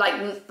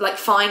like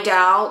find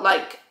out,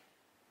 like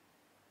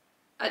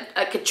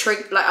I could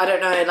trigger, like I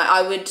don't know, like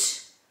I would,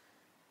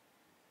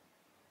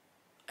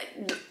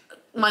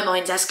 my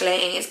mind's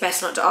escalating. It's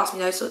best not to ask me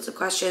those sorts of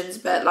questions.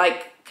 But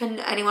like, can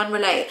anyone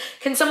relate?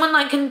 Can someone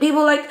like, can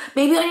people like,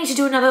 maybe I need to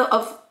do another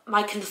of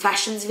my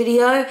confessions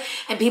video,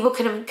 and people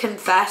can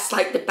confess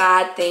like the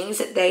bad things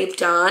that they've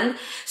done,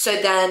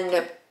 so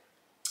then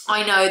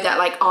I know that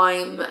like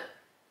I'm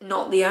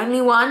not the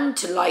only one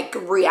to like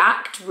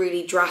react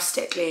really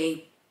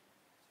drastically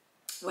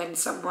when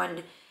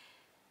someone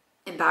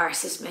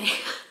embarrasses me.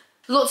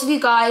 Lots of you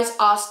guys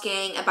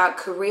asking about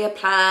career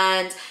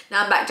plans.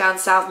 Now I'm back down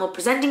south, more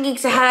presenting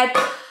gigs ahead.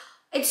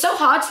 It's so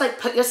hard to like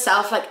put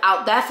yourself like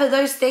out there for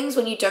those things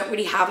when you don't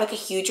really have like a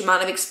huge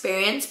amount of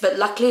experience, but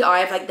luckily I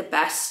have like the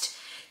best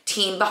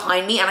team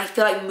behind me, and I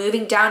feel like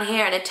moving down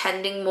here and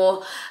attending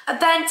more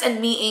events and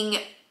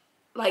meeting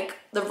like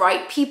the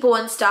right people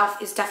and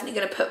stuff is definitely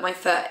going to put my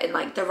foot in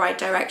like the right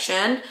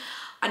direction.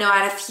 I know I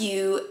had a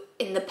few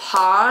in the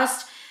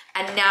past,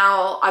 and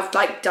now I've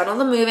like done all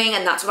the moving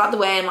and that's all out the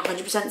way. I'm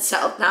 100%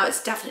 settled now.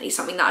 It's definitely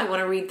something that I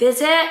want to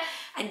revisit,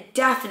 and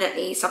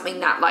definitely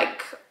something that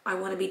like I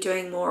want to be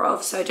doing more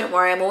of. So don't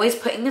worry, I'm always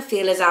putting the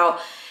feelers out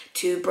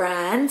to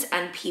brands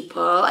and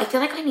people. I feel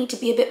like I need to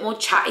be a bit more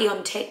chatty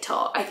on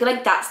TikTok. I feel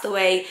like that's the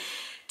way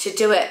to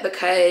do it,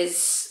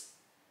 because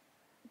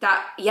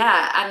that,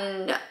 yeah,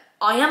 and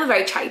I am a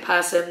very chatty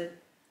person.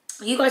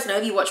 You guys know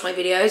if you watch my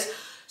videos,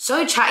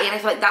 so chatty, and I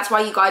feel like that's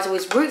why you guys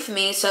always root for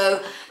me.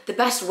 So the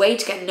best way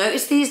to get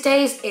noticed these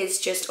days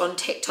is just on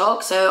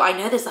TikTok. So I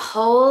know there's a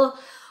whole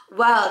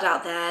world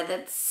out there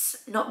that's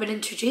not been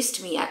introduced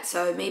to me yet,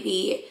 so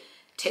maybe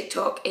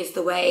TikTok is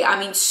the way. I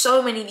mean,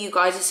 so many of you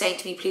guys are saying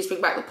to me, please bring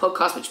back the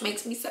podcast, which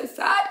makes me so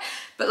sad,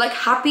 but like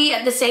happy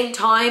at the same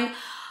time.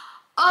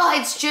 Oh,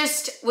 it's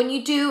just when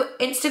you do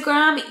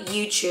Instagram,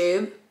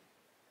 YouTube,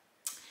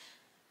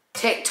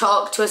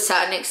 TikTok to a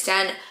certain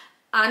extent,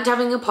 and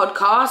having a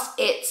podcast,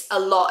 it's a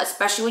lot,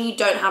 especially when you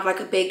don't have like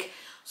a big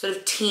sort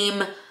of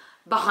team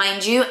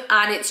behind you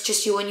and it's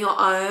just you on your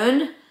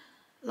own.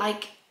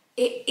 Like,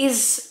 it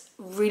is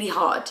really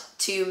hard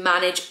to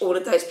manage all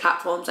of those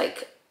platforms.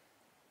 Like,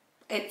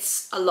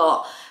 it's a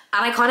lot.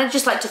 And I kind of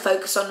just like to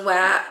focus on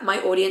where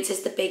my audience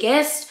is the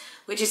biggest,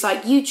 which is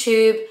like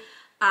YouTube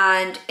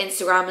and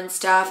Instagram and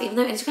stuff, even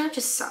though Instagram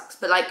just sucks.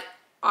 But like,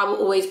 I will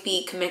always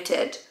be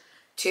committed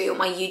to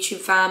my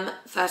YouTube fam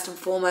first and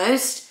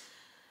foremost.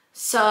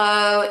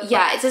 So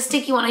yeah, it's a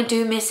sticky one. I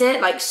do miss it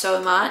like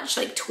so much,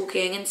 like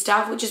talking and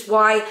stuff, which is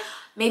why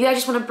maybe I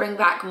just want to bring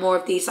back more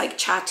of these like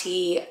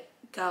chatty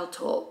girl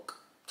talk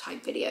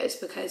type videos,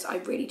 because I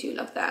really do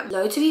love them.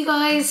 Loads of you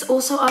guys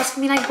also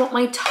asking me like what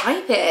my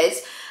type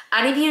is,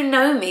 and if you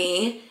know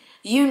me,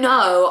 you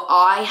know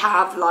I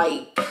have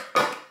like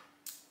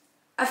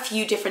a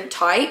few different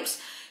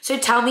types. So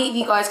tell me if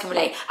you guys can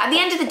relate. At the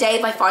end of the day,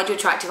 if I find you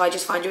attractive, I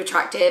just find you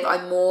attractive.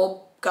 I'm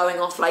more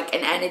going off like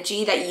an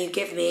energy that you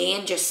give me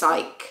and just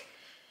like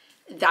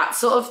that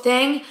sort of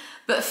thing.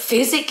 But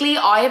physically,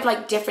 I have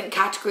like different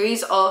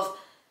categories of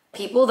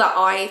people that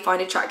I find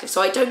attractive.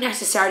 So I don't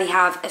necessarily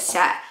have a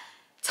set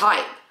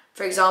type.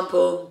 For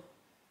example,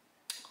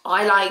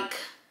 I like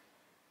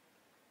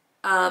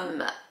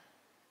kind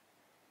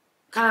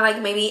of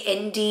like maybe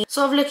indie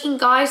sort of looking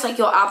guys, like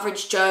your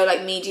average Joe,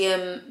 like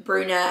medium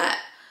brunette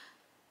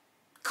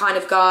kind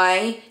of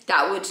guy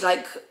that would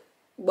like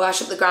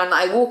worship the ground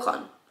that I walk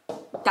on.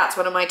 That's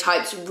one of my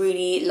types.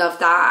 Really love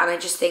that, and I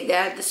just think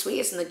they're the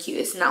sweetest and the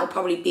cutest, and that will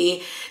probably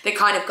be the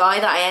kind of guy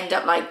that I end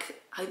up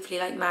like hopefully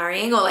like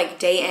marrying or like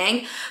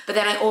dating. But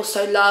then I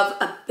also love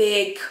a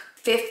big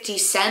 50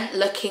 Cent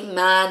looking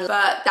man,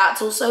 but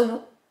that's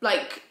also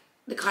like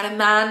the kind of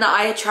man that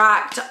I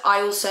attract.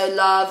 I also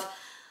love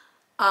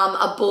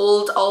a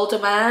bald older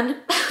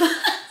man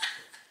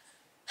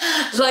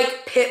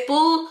like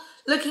Pitbull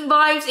looking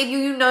vibes. If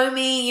you know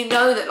me, you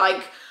know that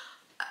like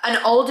an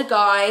older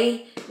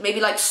guy, maybe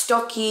like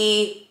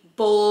stocky,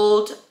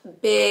 bald,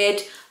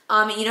 beard,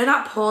 you know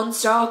that porn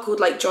star called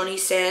like Johnny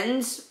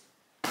Sins?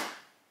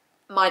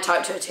 My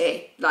type to a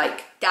T,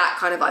 like that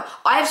kind of vibe.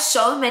 I have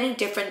so many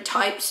different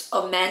types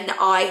of men that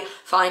I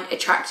find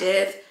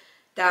attractive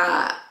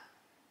that,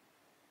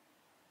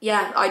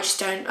 yeah, I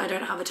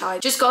don't have a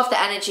type. Just go off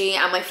the energy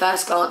and my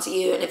first glance at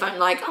you, and if I'm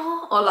like,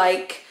 oh, or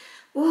like,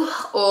 ooh,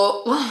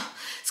 or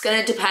it's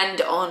gonna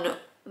depend on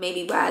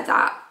maybe where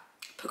that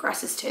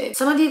progresses to.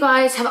 Some of you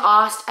guys have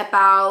asked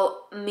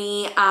about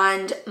me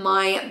and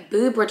my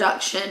boob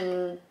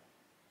reduction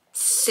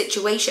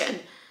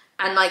situation,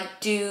 and like,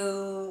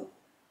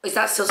 is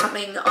that still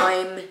something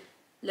I'm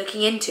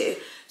looking into?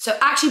 So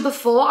actually,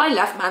 before I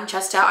left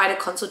Manchester, I had a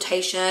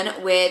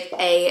consultation with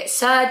a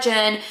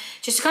surgeon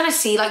just to kind of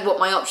see like what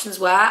my options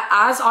were.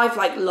 As I've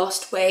like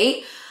lost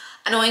weight,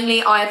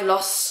 annoyingly I've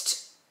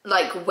lost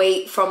like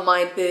weight from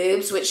my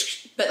boobs,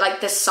 but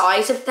like the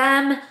size of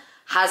them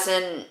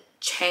hasn't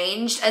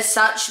changed as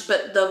such,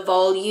 but the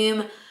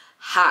volume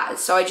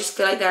has. So I just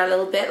feel like they're a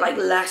little bit like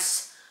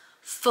less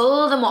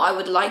full than what I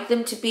would like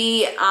them to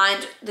be.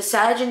 And the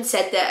surgeon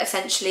said that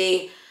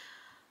essentially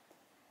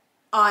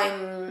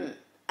I'm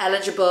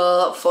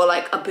eligible for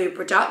like a boob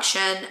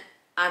reduction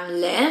and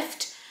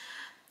lift.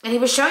 And he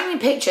was showing me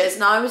pictures,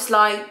 and I was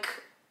like,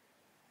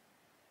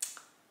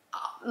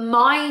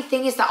 my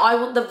thing is that I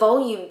want the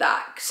volume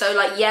back. So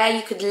like, yeah,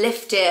 you could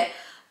lift it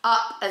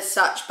up as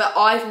such, but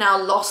I've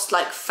now lost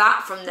like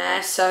fat from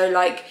there. So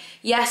like,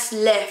 yes,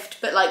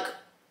 lift, but like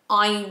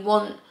I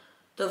want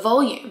the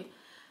volume.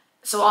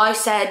 So I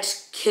said,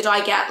 could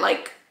I get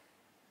like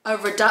a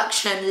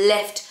reduction,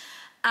 lift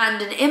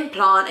and an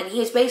implant? And he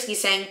was basically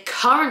saying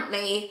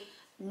currently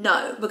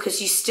no,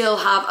 because you still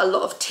have a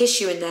lot of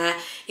tissue in there.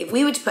 If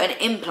we were to put an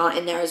implant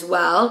in there as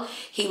well,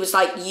 he was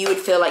like, you would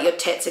feel like your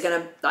tits are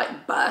gonna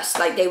like burst.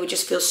 Like they would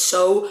just feel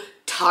so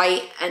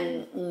tight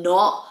and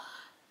not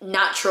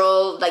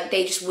natural, like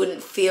they just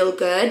wouldn't feel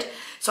good.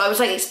 So I was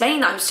like explaining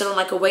that I'm still on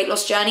like a weight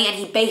loss journey, and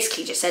he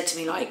basically just said to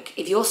me like,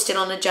 if you're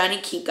still on a journey,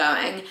 keep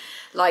going.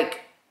 Like,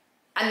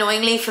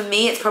 annoyingly for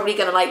me, it's probably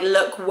gonna like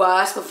look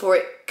worse before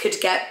it could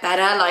get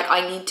better. Like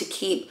I need to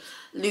keep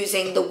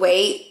losing the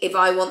weight if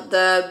I want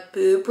the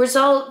boob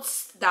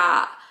results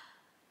that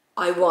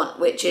I want,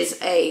 which is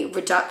a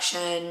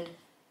reduction,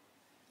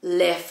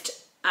 lift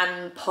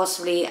and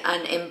possibly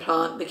an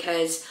implant,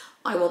 because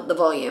I want the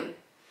volume.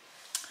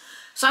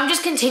 So I'm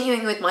just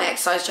continuing with my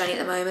exercise journey at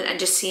the moment and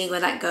just seeing where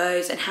that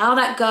goes and how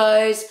that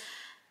goes.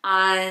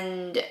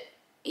 And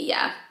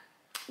yeah,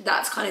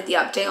 that's kind of the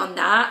update on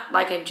that.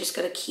 Like I'm just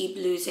gonna keep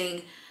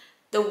losing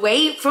the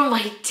weight from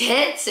my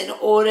tits in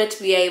order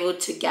to be able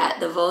to get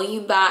the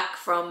volume back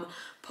from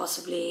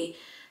possibly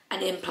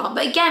an implant.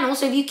 But again,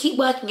 also if you keep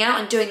working out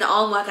and doing the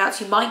arm workouts,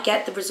 you might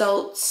get the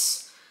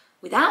results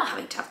without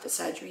having to have the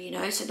surgery, you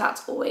know? So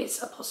that's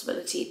always a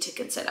possibility to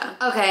consider.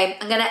 Okay,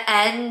 I'm gonna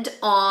end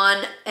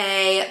on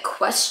a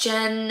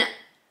question.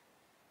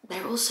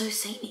 They're all so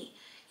samey.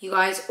 You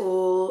guys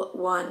all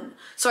won.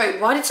 Sorry,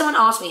 why did someone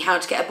ask me how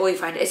to get a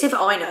boyfriend? As if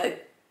I know.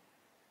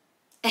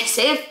 As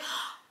if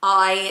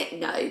I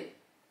know.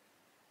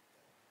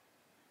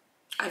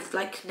 I've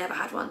like never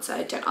had one,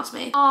 so don't ask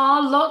me.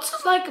 Lots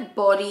of like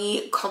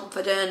body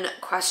confident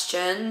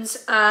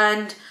questions,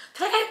 and I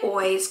feel like I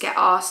always get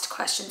asked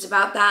questions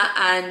about that,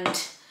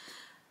 and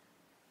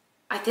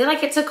I feel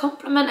like it's a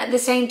compliment at the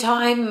same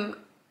time,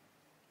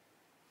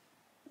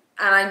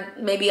 and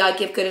maybe I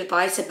give good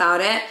advice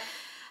about it.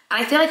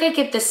 And I feel like I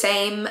give the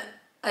same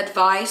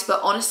advice, but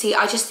honestly,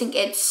 I just think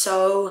it's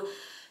so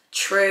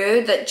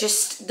true that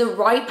just the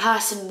right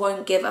person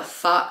won't give a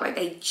fuck. Like,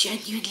 they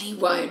genuinely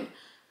won't.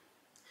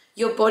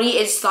 Your body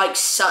is like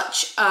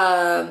such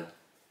a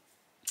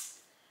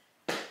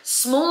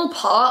small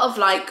part of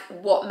like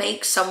what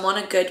makes someone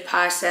a good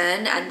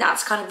person, and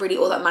that's kind of really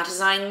all that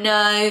matters. I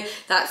know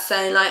that's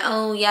so like,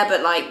 oh yeah,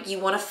 but like you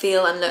want to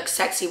feel and look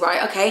sexy,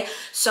 right? Okay,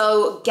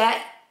 so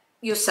get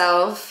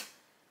yourself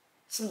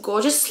some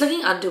gorgeous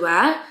looking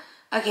underwear,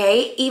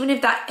 okay? Even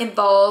if that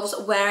involves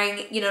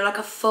wearing, you know, like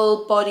a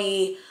full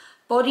body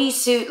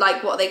bodysuit,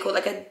 like what they call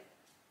like a,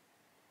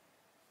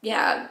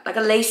 yeah, like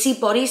a lacy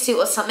bodysuit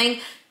or something.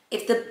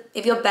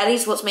 If your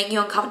belly's what's making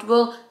you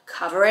uncomfortable,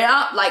 cover it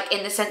up, like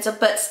in the sense of,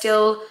 but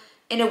still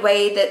in a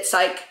way that's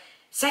like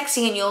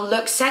sexy and you'll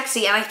look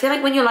sexy. And I feel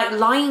like when you're like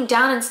lying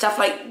down and stuff,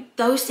 like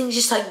those things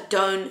just like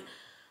don't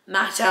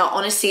matter.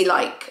 Honestly,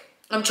 like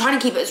I'm trying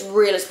to keep it as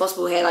real as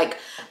possible here. Like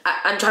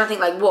I'm trying to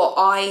think like what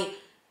I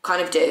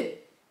kind of do.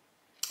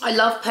 I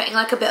love putting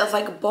like a bit of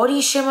like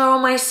body shimmer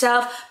on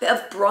myself, a bit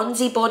of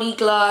bronzy body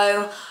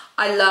glow.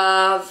 I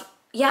love,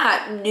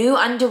 yeah, new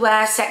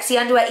underwear, sexy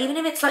underwear, even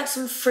if it's like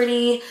some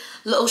frilly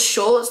little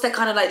shorts that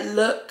kind of like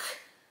look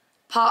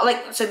part,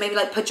 like, so maybe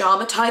like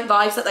pajama type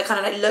vibes, that they kind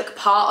of like look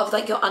part of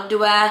like your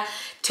underwear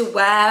to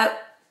wear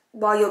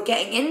while you're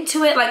getting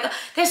into it. Like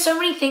there's so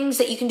many things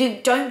that you can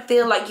do. Don't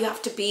feel like you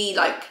have to be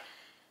like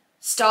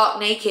stark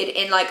naked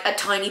in like a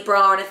tiny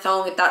bra and a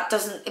thong if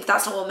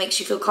that's not what makes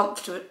you feel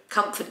comfortable.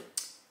 Can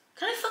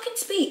I fucking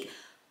speak?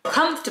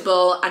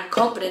 Comfortable and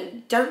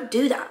confident. Don't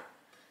do that.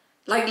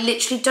 Like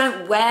literally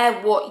don't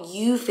wear what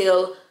you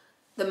feel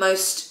the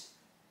most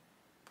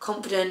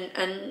confident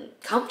and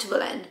comfortable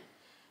in.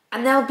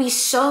 And there'll be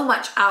so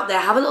much out there.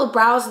 Have a little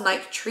browse and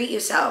like treat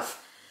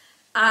yourself.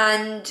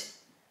 And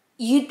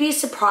you'd be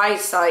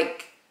surprised,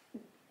 like,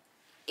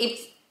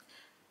 if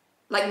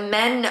like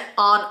men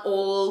aren't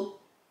all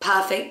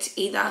perfect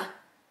either.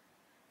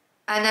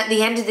 And at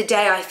the end of the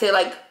day, I feel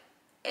like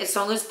as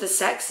long as the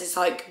sex is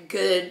like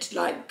good,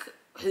 like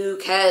who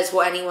cares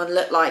what anyone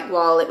looked like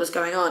while it was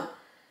going on?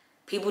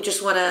 People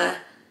just want to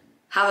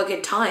have a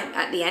good time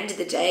at the end of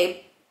the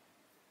day.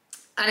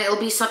 And it'll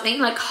be something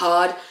like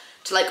hard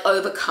to like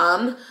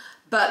overcome,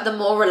 but the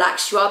more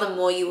relaxed you are, the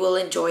more you will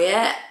enjoy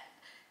it.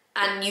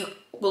 And you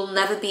will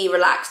never be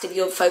relaxed if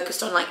you're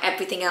focused on like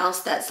everything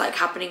else that's like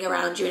happening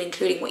around you and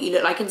including what you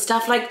look like and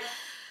stuff. Like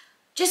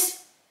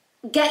just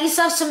get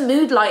yourself some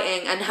mood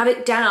lighting and have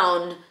it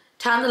down,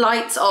 turn the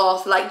lights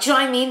off. Like, do you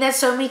know what I mean? There's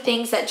so many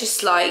things that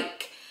just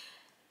like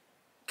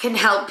can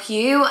help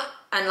you,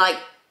 and like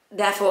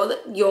therefore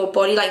your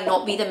body like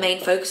not be the main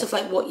focus of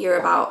like what you're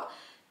about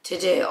to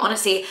do,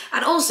 honestly.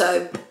 And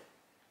also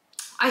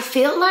I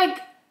feel like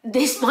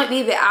this might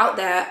be a bit out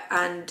there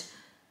and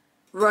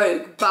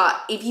rogue,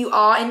 but if you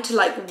are into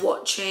like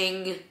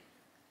watching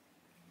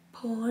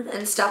porn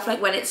and stuff,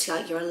 like when it's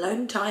like your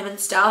alone time and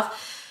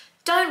stuff,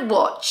 don't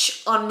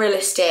watch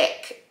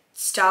unrealistic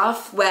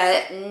stuff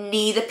where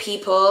neither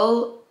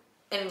people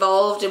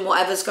involved in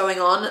whatever's going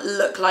on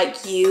look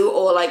like you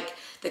or like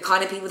the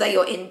kind of people that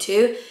you're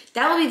into.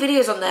 There will be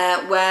videos on there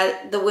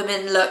where the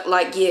women look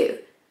like you,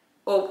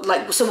 or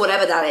like, so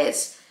whatever that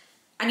is.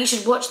 And you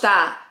should watch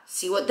that,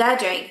 see what they're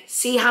doing,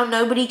 see how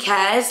nobody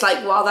cares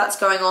like while that's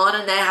going on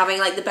and they're having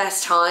like the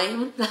best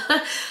time.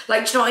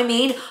 Like, do you know what I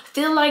mean? I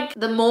feel like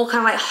the more kind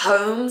of like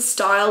home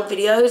style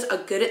videos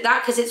are good at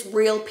that because it's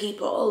real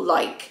people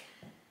like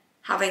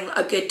having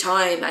a good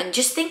time. And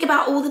just think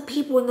about all the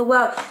people in the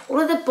world, all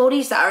of the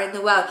bodies that are in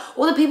the world,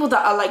 all the people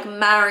that are like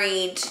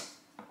married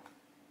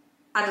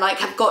and like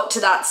have got to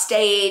that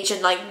stage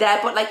and like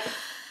but like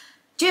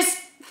just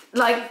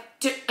like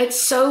it's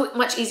so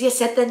much easier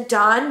said than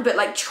done, but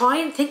like try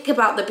and think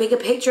about the bigger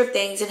picture of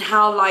things and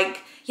how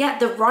like, yeah,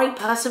 the right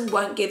person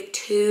won't give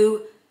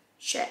two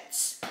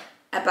shits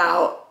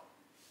about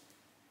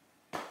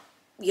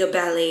your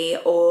belly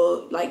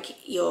or like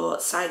your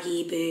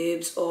saggy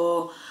boobs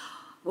or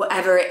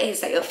whatever it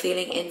is that you're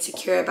feeling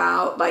insecure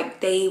about.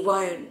 Like they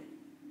won't,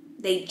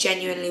 they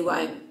genuinely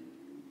won't.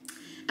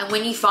 And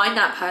when you find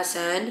that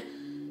person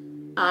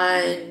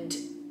and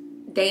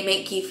they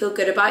make you feel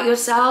good about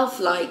yourself,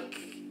 like,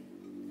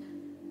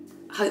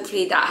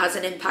 hopefully that has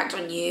an impact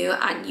on you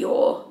and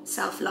your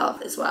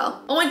self-love as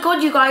well. Oh my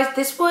God, you guys,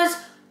 this was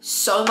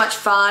so much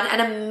fun.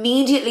 And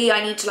immediately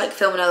I need to like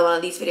film another one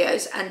of these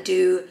videos and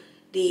do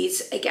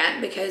these again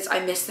because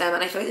I miss them.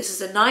 And I feel like this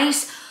is a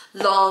nice,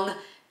 long,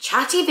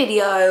 chatty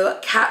video,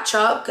 catch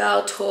up,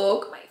 girl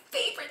talk, my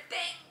favorite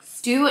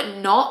things. Do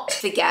not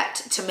forget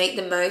to make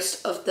the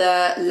most of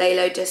the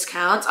Lalo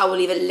discounts. I will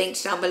leave it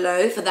linked down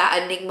below for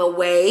that Enigma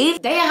wave.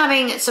 They are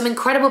having some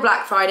incredible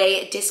Black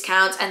Friday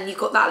discounts and you've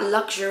got that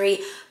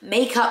luxury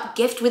makeup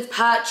gift with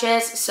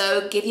purchase.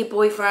 So give your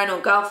boyfriend or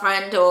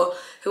girlfriend or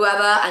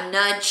whoever a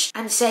nudge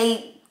and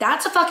say,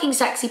 that's a fucking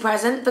sexy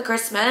present for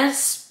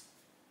Christmas.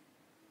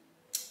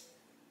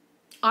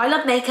 I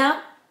love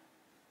makeup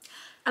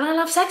and I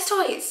love sex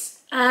toys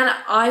and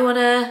I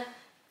wanna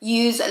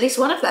use at least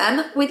one of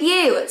them with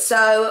you.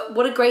 So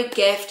what a great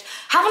gift.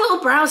 Have a little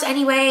browse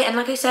anyway. And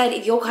like I said,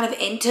 if you're kind of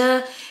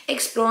into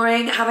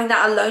exploring, having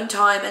that alone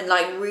time and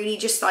like really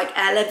just like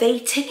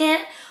elevating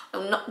it,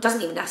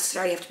 doesn't even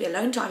necessarily have to be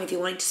alone time if you're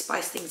wanting to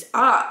spice things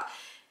up,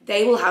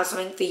 they will have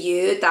something for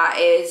you that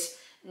is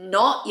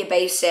not your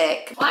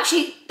basic. Well,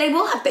 actually, they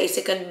will have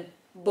basic and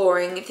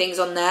boring things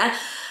on there,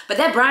 but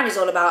their brand is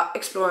all about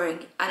exploring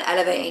and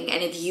elevating.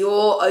 And if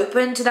you're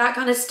open to that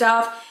kind of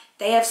stuff,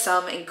 they have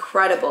some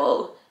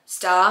incredible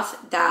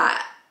stuff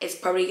that is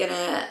probably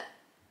gonna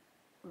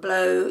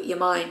blow your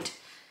mind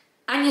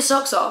and your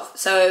socks off.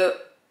 So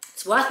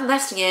it's worth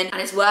investing in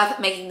and it's worth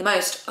making the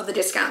most of the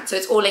discount. So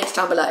it's all linked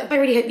down below. I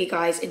really hope you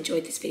guys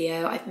enjoyed this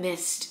video. I've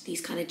missed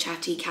these kind of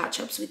chatty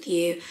catch-ups with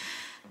you.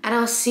 And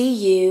I'll see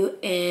you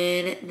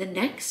in the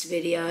next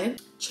video.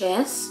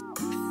 Cheers.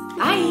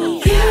 Bye.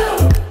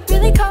 You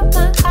really caught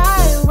my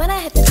eye when I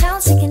hit the town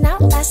singing